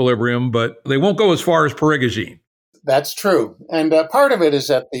from equilibrium, but they won't go as far as Perigogene. That's true. And part of it is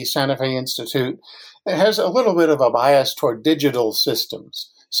that the Santa Fe Institute has a little bit of a bias toward digital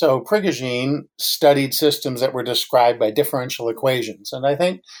systems. So Perigogene studied systems that were described by differential equations. And I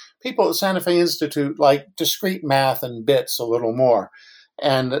think people at Santa Fe Institute like discrete math and bits a little more.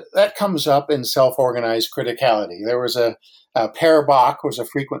 And that comes up in self-organized criticality. There was Per Bach was a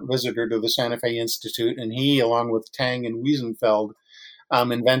frequent visitor to the Santa Fe Institute, and he, along with Tang and Wiesenfeld,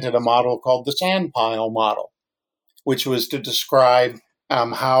 invented a model called the sand pile model, which was to describe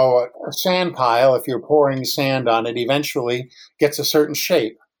how a sand pile, if you're pouring sand on it, eventually gets a certain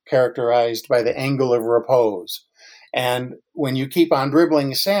shape characterized by the angle of repose. And when you keep on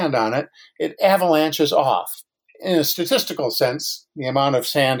dribbling sand on it, it avalanches off. In a statistical sense, the amount of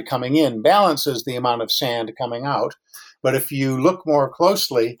sand coming in balances the amount of sand coming out. But if you look more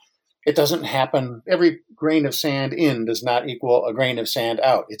closely, it doesn't happen. Every grain of sand in does not equal a grain of sand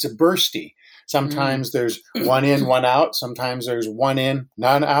out. It's a bursty. Sometimes there's one in, one out. Sometimes there's one in,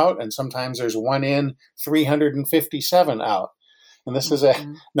 none out. And sometimes there's one in, 357 out. And this is a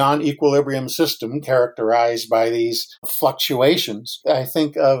non-equilibrium system characterized by these fluctuations. I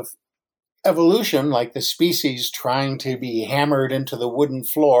think of evolution like the species trying to be hammered into the wooden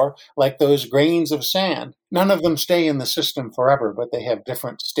floor like those grains of sand. None of them stay in the system forever, but they have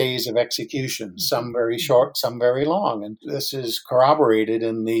different stays of execution, some very short, some very long. And this is corroborated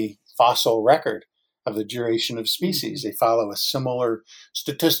in the fossil record of the duration of species. They follow a similar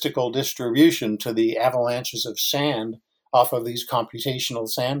statistical distribution to the avalanches of sand off of these computational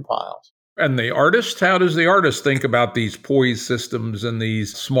sand piles. And the artist, how does the artist think about these poise systems and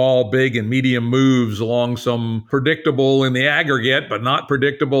these small, big, and medium moves along some predictable in the aggregate, but not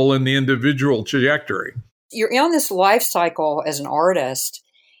predictable in the individual trajectory? You're on this life cycle as an artist,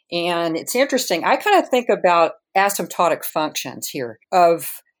 and it's interesting. I kind of think about asymptotic functions here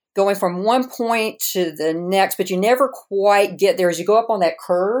of going from one point to the next, but you never quite get there as you go up on that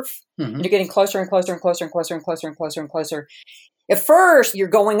curve. And you're getting closer and closer and closer and closer and closer and closer and closer. At first, you're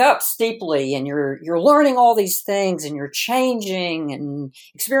going up steeply and you're learning all these things and you're changing and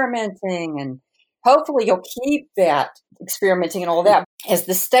experimenting, and hopefully you'll keep that experimenting and all that. As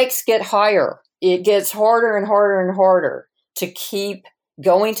the stakes get higher, it gets harder and harder and harder to keep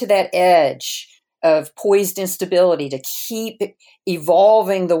going to that edge of poised instability, to keep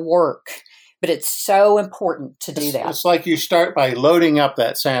evolving the work. But it's so important to do that. It's like you start by loading up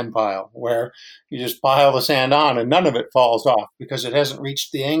that sand pile where you just pile the sand on and none of it falls off because it hasn't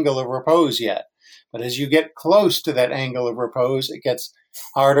reached the angle of repose yet. But as you get close to that angle of repose, it gets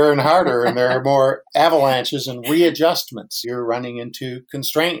harder and harder, and there are more avalanches and readjustments. You're running into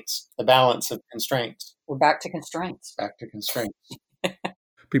constraints, the balance of constraints. We're back to constraints. Back to constraints.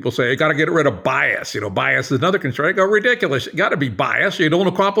 People say, you got to get rid of bias. Bias is another constraint. Go ridiculous. You got to be biased. You don't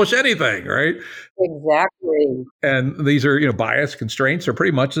accomplish anything, right? Exactly. And these are, bias constraints are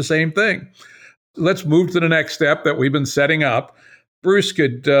pretty much the same thing. Let's move to the next step that we've been setting up. Bruce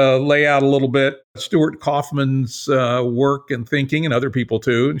could lay out a little bit Stuart Kaufman's work and thinking, and other people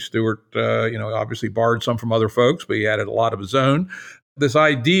too. And Stuart, obviously borrowed some from other folks, but he added a lot of his own. This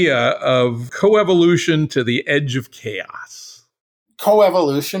idea of coevolution to the edge of chaos.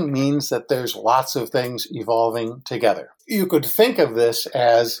 Coevolution means that there's lots of things evolving together. You could think of this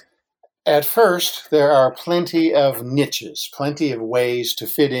as, at first, there are plenty of niches, plenty of ways to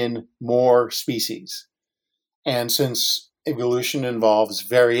fit in more species. And since evolution involves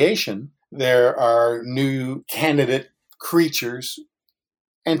variation, there are new candidate creatures,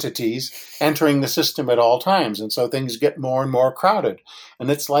 entities entering the system at all times. And so things get more and more crowded. And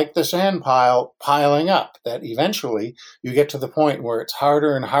it's like the sand pile piling up, that eventually you get to the point where it's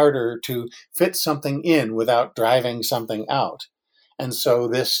harder and harder to fit something in without driving something out. And so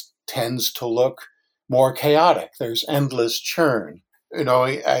this tends to look more chaotic. There's endless churn.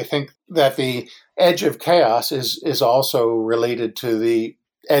 I think that the edge of chaos is also related to the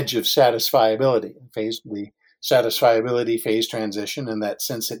edge of satisfiability, the satisfiability phase transition, and that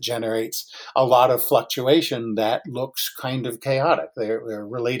since it generates a lot of fluctuation, that looks kind of chaotic. They're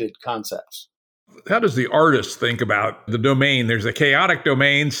related concepts. How does the artist think about the domain? There's a chaotic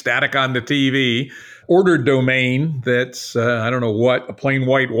domain, static on the TV. ordered domain that's, I don't know what, a plain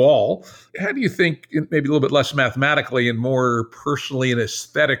white wall. How do you think, maybe a little bit less mathematically and more personally and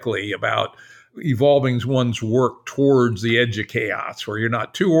aesthetically, about evolving one's work towards the edge of chaos, where you're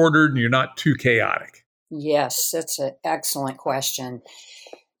not too ordered and you're not too chaotic? Yes, that's an excellent question.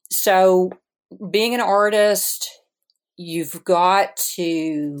 So being an artist, you've got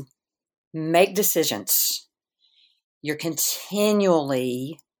to make decisions. You're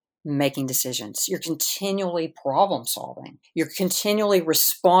continually making decisions. You're continually problem solving. You're continually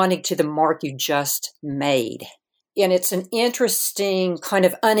responding to the mark you just made. And it's an interesting kind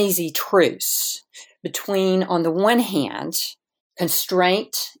of uneasy truce between, on the one hand,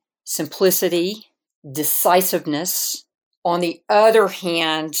 constraint, simplicity, decisiveness. On the other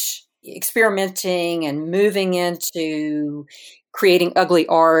hand, experimenting and moving into creating ugly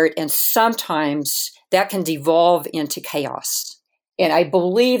art, and sometimes that can devolve into chaos. And I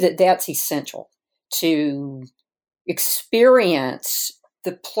believe that that's essential to experience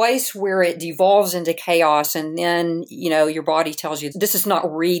the place where it devolves into chaos. And then, your body tells you, this is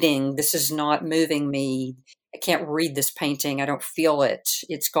not reading, this is not moving me. I can't read this painting. I don't feel it.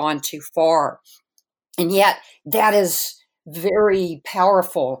 It's gone too far. And yet that is very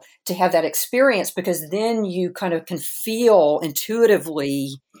powerful to have that experience, because then you kind of can feel intuitively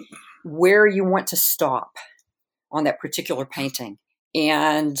where you want to stop on that particular painting.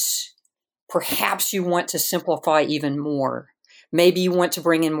 And perhaps you want to simplify even more. Maybe you want to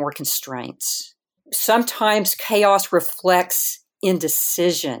bring in more constraints. Sometimes chaos reflects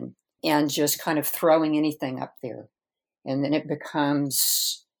indecision and just kind of throwing anything up there. And then it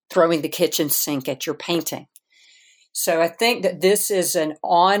becomes throwing the kitchen sink at your painting. So I think that this is an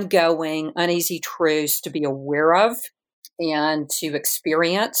ongoing, uneasy truce to be aware of and to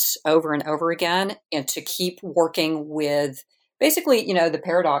experience over and over again, and to keep working with basically, the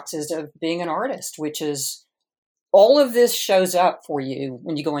paradoxes of being an artist, which is all of this shows up for you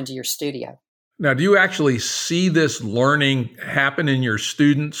when you go into your studio. Now, do you actually see this learning happen in your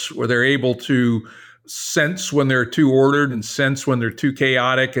students, where they're able to sense when they're too ordered and sense when they're too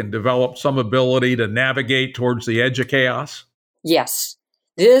chaotic, and develop some ability to navigate towards the edge of chaos? Yes.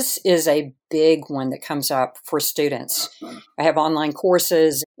 This is a big one that comes up for students. I have online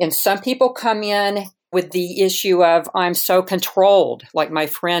courses, and some people come in with the issue of, I'm so controlled, like my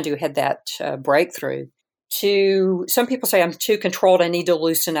friend who had that breakthrough, to some people say, I'm too controlled, I need to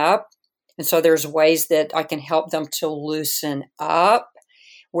loosen up. And so there's ways that I can help them to loosen up.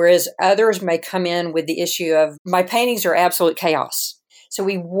 Whereas others may come in with the issue of, my paintings are absolute chaos. So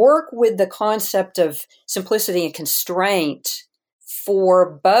we work with the concept of simplicity and constraint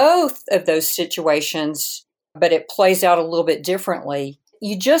for both of those situations, but it plays out a little bit differently.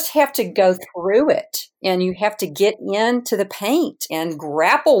 You just have to go through it, and you have to get into the paint and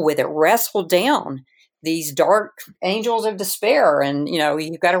grapple with it, wrestle down these dark angels of despair. And,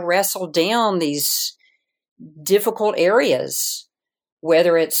 you've got to wrestle down these difficult areas,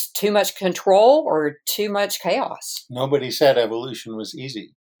 whether it's too much control or too much chaos. Nobody said evolution was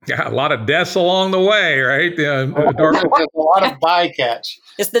easy. Yeah, a lot of deaths along the way, right? There's a lot of bycatch.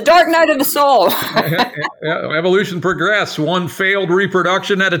 It's the dark night of the soul. Evolution progressed one failed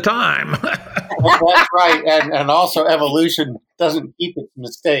reproduction at a time. That's right. And also evolution doesn't keep its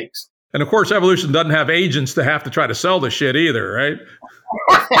mistakes. And of course, evolution doesn't have agents to have to try to sell the shit either, right?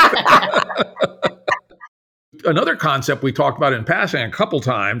 Another concept we talked about in passing a couple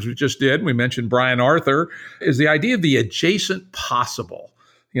times, we mentioned Brian Arthur, is the idea of the adjacent possible.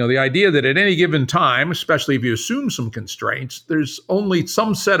 The idea that at any given time, especially if you assume some constraints, there's only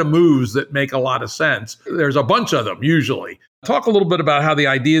some set of moves that make a lot of sense. There's a bunch of them, usually. Talk a little bit about how the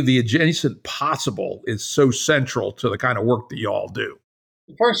idea of the adjacent possible is so central to the kind of work that you all do.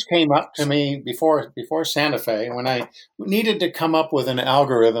 It first came up to me before Santa Fe, when I needed to come up with an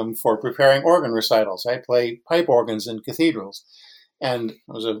algorithm for preparing organ recitals. I play pipe organs in cathedrals, and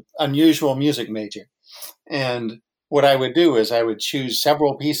I was an unusual music major. And what I would do is I would choose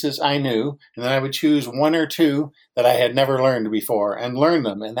several pieces I knew, and then I would choose one or two that I had never learned before and learn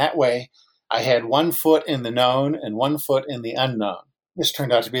them. And that way I had 1 foot in the known and 1 foot in the unknown. This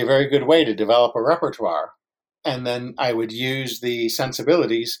turned out to be a very good way to develop a repertoire. And then I would use the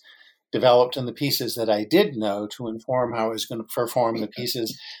sensibilities developed in the pieces that I did know to inform how I was going to perform the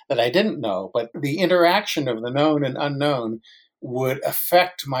pieces that I didn't know. But the interaction of the known and unknown would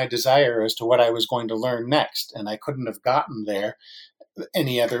affect my desire as to what I was going to learn next. And I couldn't have gotten there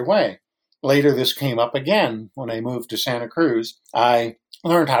any other way. Later, this came up again when I moved to Santa Cruz. I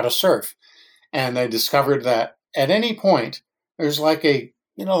learned how to surf. And I discovered that at any point, there's like a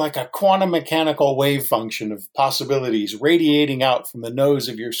like a quantum mechanical wave function of possibilities radiating out from the nose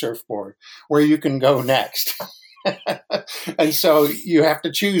of your surfboard where you can go next. And so you have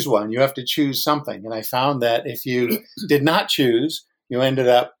to choose one. You have to choose something. And I found that if you did not choose, you ended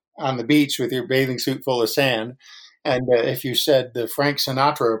up on the beach with your bathing suit full of sand. And if you said the Frank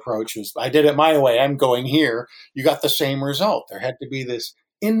Sinatra approach was, I did it my way, I'm going here, you got the same result. There had to be this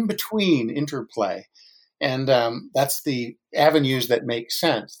in-between interplay. And that's the avenues that make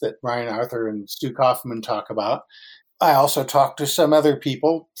sense that Brian Arthur and Stu Kaufman talk about. I also talked to some other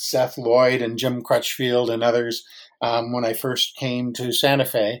people, Seth Lloyd and Jim Crutchfield and others, when I first came to Santa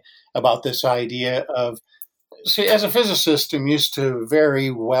Fe, about this idea of, see, as a physicist, I'm used to very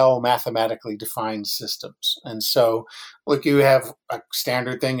well mathematically defined systems. And so, look, you have a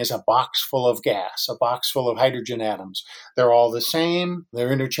standard thing is a box full of gas, a box full of hydrogen atoms. They're all the same.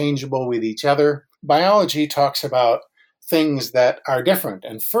 They're interchangeable with each other. Biology talks about things that are different.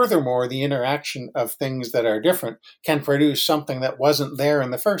 And furthermore, the interaction of things that are different can produce something that wasn't there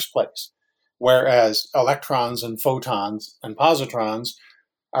in the first place. Whereas electrons and photons and positrons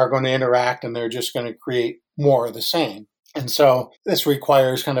are going to interact and they're just going to create more of the same. And so this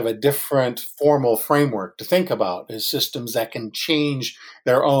requires kind of a different formal framework to think about as systems that can change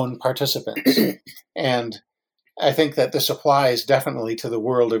their own participants. And I think that this applies definitely to the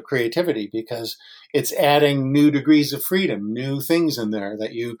world of creativity because it's adding new degrees of freedom, new things in there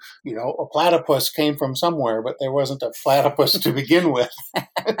that a platypus came from somewhere, but there wasn't a platypus to begin with.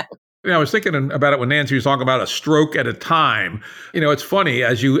 I was thinking about it when Nancy was talking about a stroke at a time. It's funny,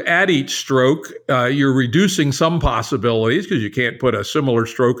 as you add each stroke, you're reducing some possibilities because you can't put a similar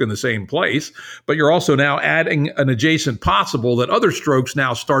stroke in the same place, but you're also now adding an adjacent possible that other strokes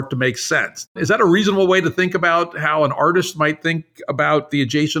now start to make sense. Is that a reasonable way to think about how an artist might think about the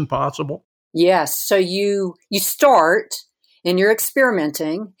adjacent possible? Yes. So you start and you're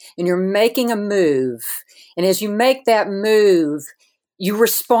experimenting and you're making a move. And as you make that move, you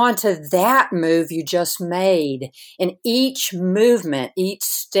respond to that move you just made. And each movement, each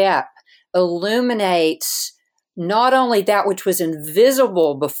step illuminates not only that which was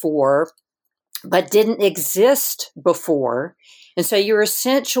invisible before, but didn't exist before. And so you're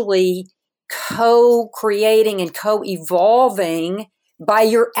essentially co-creating and co-evolving by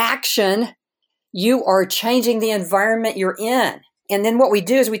your action. You are changing the environment you're in. And then what we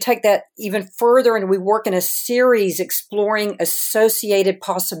do is we take that even further and we work in a series exploring associated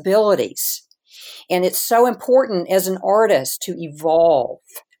possibilities. And it's so important as an artist to evolve,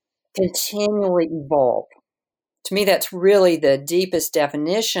 continually evolve. To me, that's really the deepest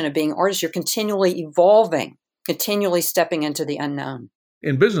definition of being an artist. You're continually evolving, continually stepping into the unknown.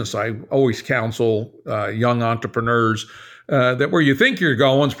 In business, I always counsel young entrepreneurs that where you think you're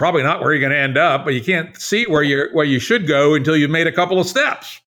going is probably not where you're going to end up, but you can't see where you should go until you've made a couple of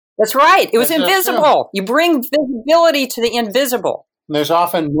steps. That's right. It was invisible. You bring visibility to the invisible. There's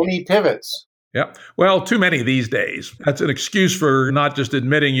often many pivots. Yep. Well, too many these days. That's an excuse for not just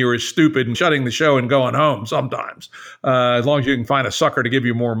admitting you were stupid and shutting the show and going home sometimes, as long as you can find a sucker to give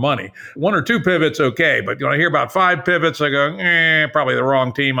you more money. 1 or 2 pivots, okay. But when I hear about 5 pivots, I go, probably the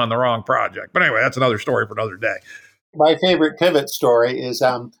wrong team on the wrong project. But anyway, that's another story for another day. My favorite pivot story is,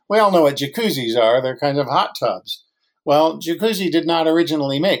 we all know what jacuzzis are. They're kind of hot tubs. Well, Jacuzzi did not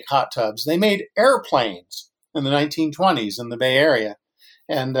originally make hot tubs. They made airplanes in the 1920s in the Bay Area.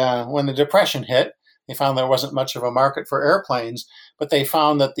 And when the Depression hit, they found there wasn't much of a market for airplanes, but they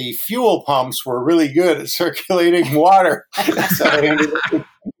found that the fuel pumps were really good at circulating water. So they ended up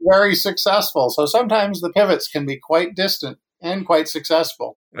very successful. So sometimes the pivots can be quite distant and quite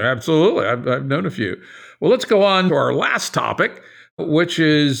successful. Absolutely. I've known a few. Well, let's go on to our last topic, which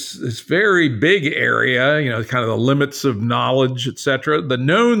is this very big area, kind of the limits of knowledge, et cetera, the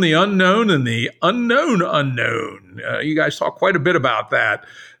known, the unknown, and the unknown. You guys talk quite a bit about that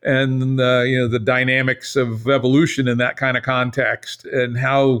and, the dynamics of evolution in that kind of context and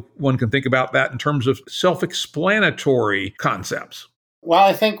how one can think about that in terms of self-explanatory concepts. Well,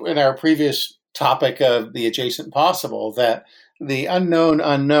 I think in our previous topic of the adjacent possible that the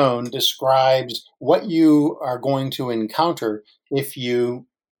unknown describes what you are going to encounter if you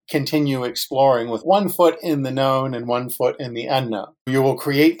continue exploring with 1 foot in the known and 1 foot in the unknown. You will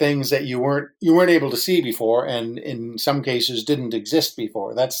create things that you weren't able to see before, and in some cases didn't exist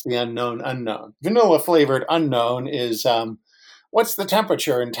before. That's the unknown. Vanilla flavored unknown is what's the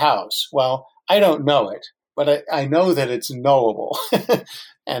temperature in Taos? Well, I don't know it, but I know that it's knowable.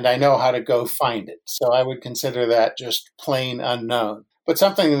 And I know how to go find it. So I would consider that just plain unknown. But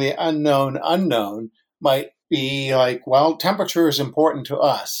something in the unknown might be like, well, temperature is important to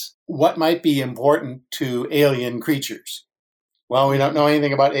us. What might be important to alien creatures? Well, we don't know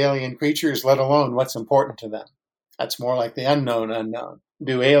anything about alien creatures, let alone what's important to them. That's more like the unknown unknown.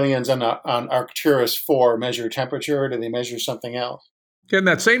 Do aliens on Arcturus 4 measure temperature, or do they measure something else? In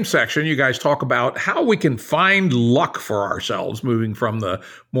that same section, you guys talk about how we can find luck for ourselves, moving from the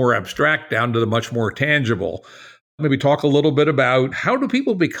more abstract down to the much more tangible. Maybe talk a little bit about how do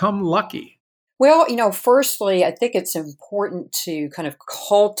people become lucky? Well, firstly, I think it's important to kind of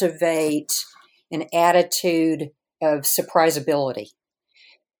cultivate an attitude of surprisability,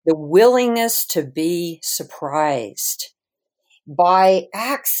 the willingness to be surprised. By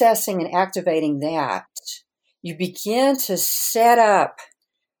accessing and activating that, you begin to set up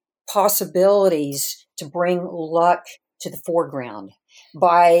possibilities to bring luck to the foreground.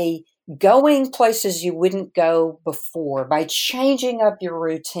 By going places you wouldn't go before, by changing up your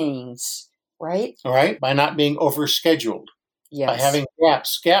routines, right? All right. By not being overscheduled. Yes. By having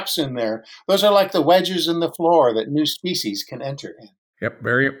gaps in there. Those are like the wedges in the floor that new species can enter in. Yep,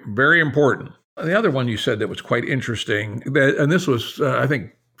 very, very important. The other one you said that was quite interesting, and this was, I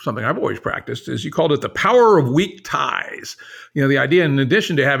think, something I've always practiced, is you called it the power of weak ties. The idea, in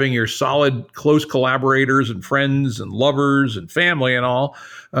addition to having your solid, close collaborators and friends and lovers and family and all,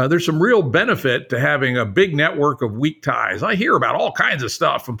 there's some real benefit to having a big network of weak ties. I hear about all kinds of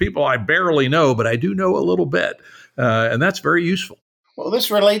stuff from people I barely know, but I do know a little bit, and that's very useful. Well, this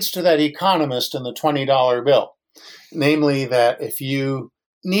relates to that economist and the $20 bill, namely that if you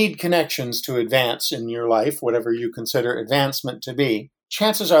need connections to advance in your life, whatever you consider advancement to be,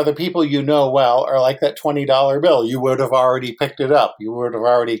 chances are the people you know well are like that $20 bill. You would have already picked it up. You would have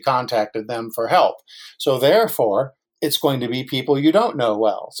already contacted them for help. So therefore, it's going to be people you don't know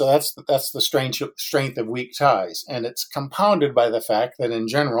well. So that's the strength of weak ties. And it's compounded by the fact that in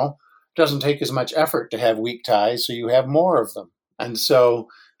general, it doesn't take as much effort to have weak ties, so you have more of them. And so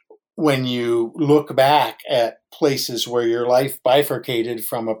when you look back at places where your life bifurcated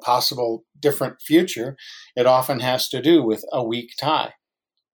from a possible different future, it often has to do with a weak tie.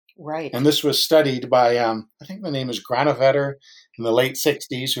 Right. And this was studied by, I think the name is Granovetter in the late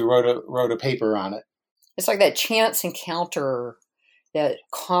 60s, who wrote a paper on it. It's like that chance encounter, that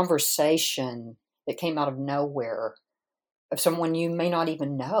conversation that came out of nowhere of someone you may not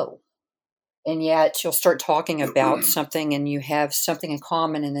even know. And yet you'll start talking about something and you have something in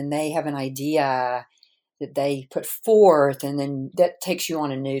common, and then they have an idea that they put forth, and then that takes you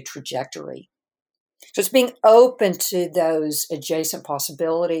on a new trajectory. So it's being open to those adjacent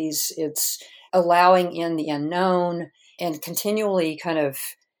possibilities. It's allowing in the unknown and continually kind of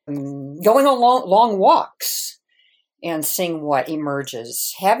going on long walks and seeing what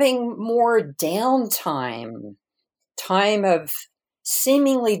emerges. Having more downtime, time of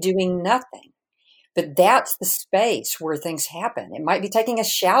seemingly doing nothing. But that's the space where things happen. It might be taking a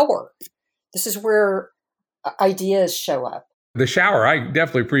shower. This is where ideas show up. The shower, I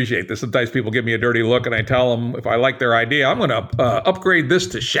definitely appreciate this. Sometimes people give me a dirty look and I tell them if I like their idea, I'm going to upgrade this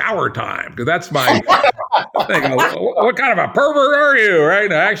to shower time, because that's my thing. What kind of a pervert are you, right?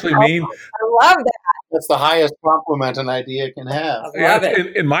 And I actually mean... I love that. That's the highest compliment an idea can have. I love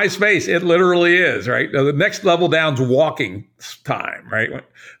it. In my space, it literally is, right? The next level down's walking time, right?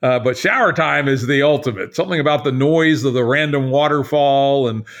 But shower time is the ultimate. Something about the noise of the random waterfall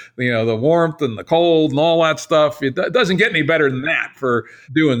and, the warmth and the cold and all that stuff. It doesn't get any better than that for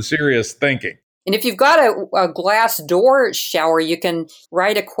doing serious thinking. And if you've got a glass door shower, you can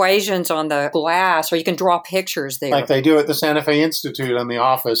write equations on the glass, or you can draw pictures there. Like they do at the Santa Fe Institute on the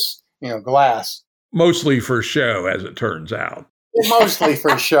office, glass. Mostly for show, as it turns out. Mostly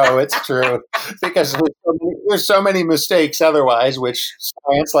for show, it's true. Because there's so many mistakes otherwise, which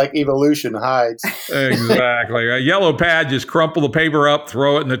science like evolution hides. Exactly. A yellow pad, just crumple the paper up,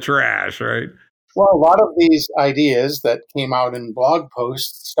 throw it in the trash, right? Well, a lot of these ideas that came out in blog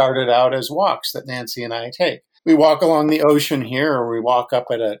posts started out as walks that Nancy and I take. We walk along the ocean here, or we walk up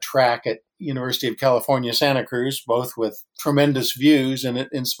at a track at University of California, Santa Cruz, both with tremendous views, and it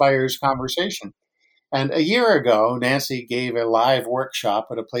inspires conversation. And a year ago, Nancy gave a live workshop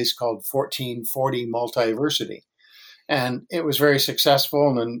at a place called 1440 Multiversity. And it was very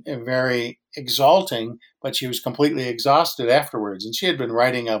successful and very exalting, but she was completely exhausted afterwards. And she had been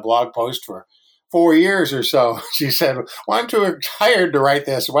writing a blog post for 4 years or so. She said, well, I'm too tired to write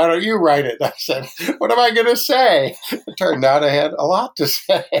this. Why don't you write it? I said, what am I going to say? It turned out I had a lot to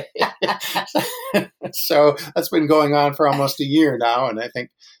say. So that's been going on for almost a year now, and I think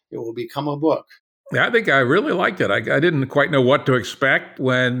it will become a book. Yeah, I think I really liked it. I didn't quite know what to expect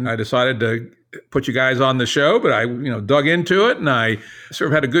when I decided to put you guys on the show, but I dug into it, and I sort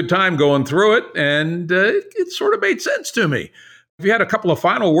of had a good time going through it, and it sort of made sense to me. If you had a couple of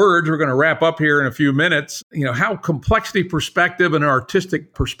final words, we're going to wrap up here in a few minutes. How complexity perspective and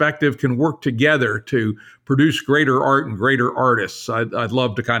artistic perspective can work together to produce greater art and greater artists. I'd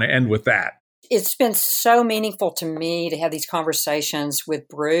love to kind of end with that. It's been so meaningful to me to have these conversations with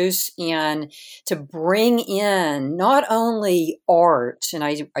Bruce and to bring in not only art, and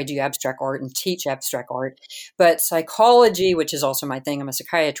I do abstract art and teach abstract art, but psychology, which is also my thing. I'm a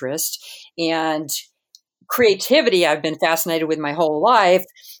psychiatrist, and creativity I've been fascinated with my whole life,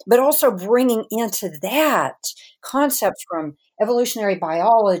 but also bringing into that concepts from evolutionary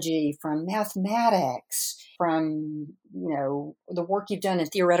biology, from mathematics, from, the work you've done in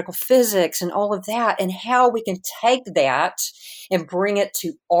theoretical physics and all of that, and how we can take that and bring it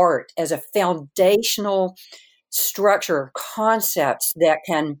to art as a foundational structure of concepts that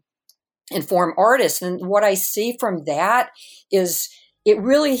can inform artists. And what I see from that is it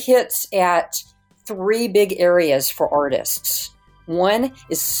really hits at three big areas for artists. One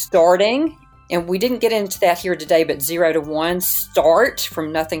is starting, and we didn't get into that here today, but 0 to 1, start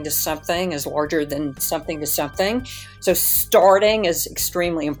from nothing to something is larger than something to something. So starting is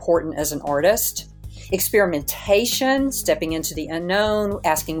extremely important as an artist. Experimentation, stepping into the unknown,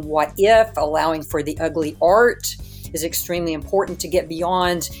 asking what if, allowing for the ugly art is extremely important to get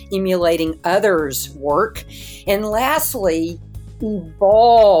beyond emulating others' work. And lastly,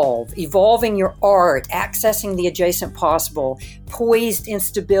 evolving your art, accessing the adjacent possible, poised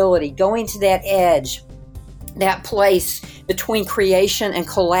instability, going to that edge, that place between creation and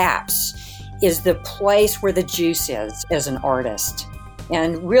collapse is the place where the juice is as an artist.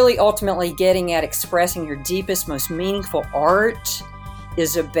 And really ultimately getting at expressing your deepest, most meaningful art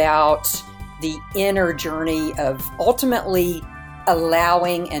is about the inner journey of ultimately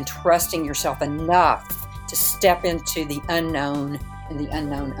allowing and trusting yourself enough to step into the unknown and the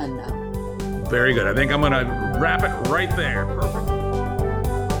unknown unknown. Very good. I think I'm going to wrap it right there. Perfect.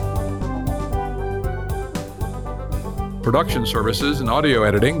 Production services and audio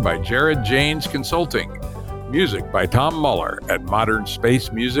editing by Jared Janes Consulting. Music by Tom Muller at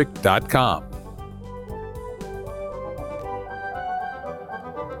modernspacemusic.com.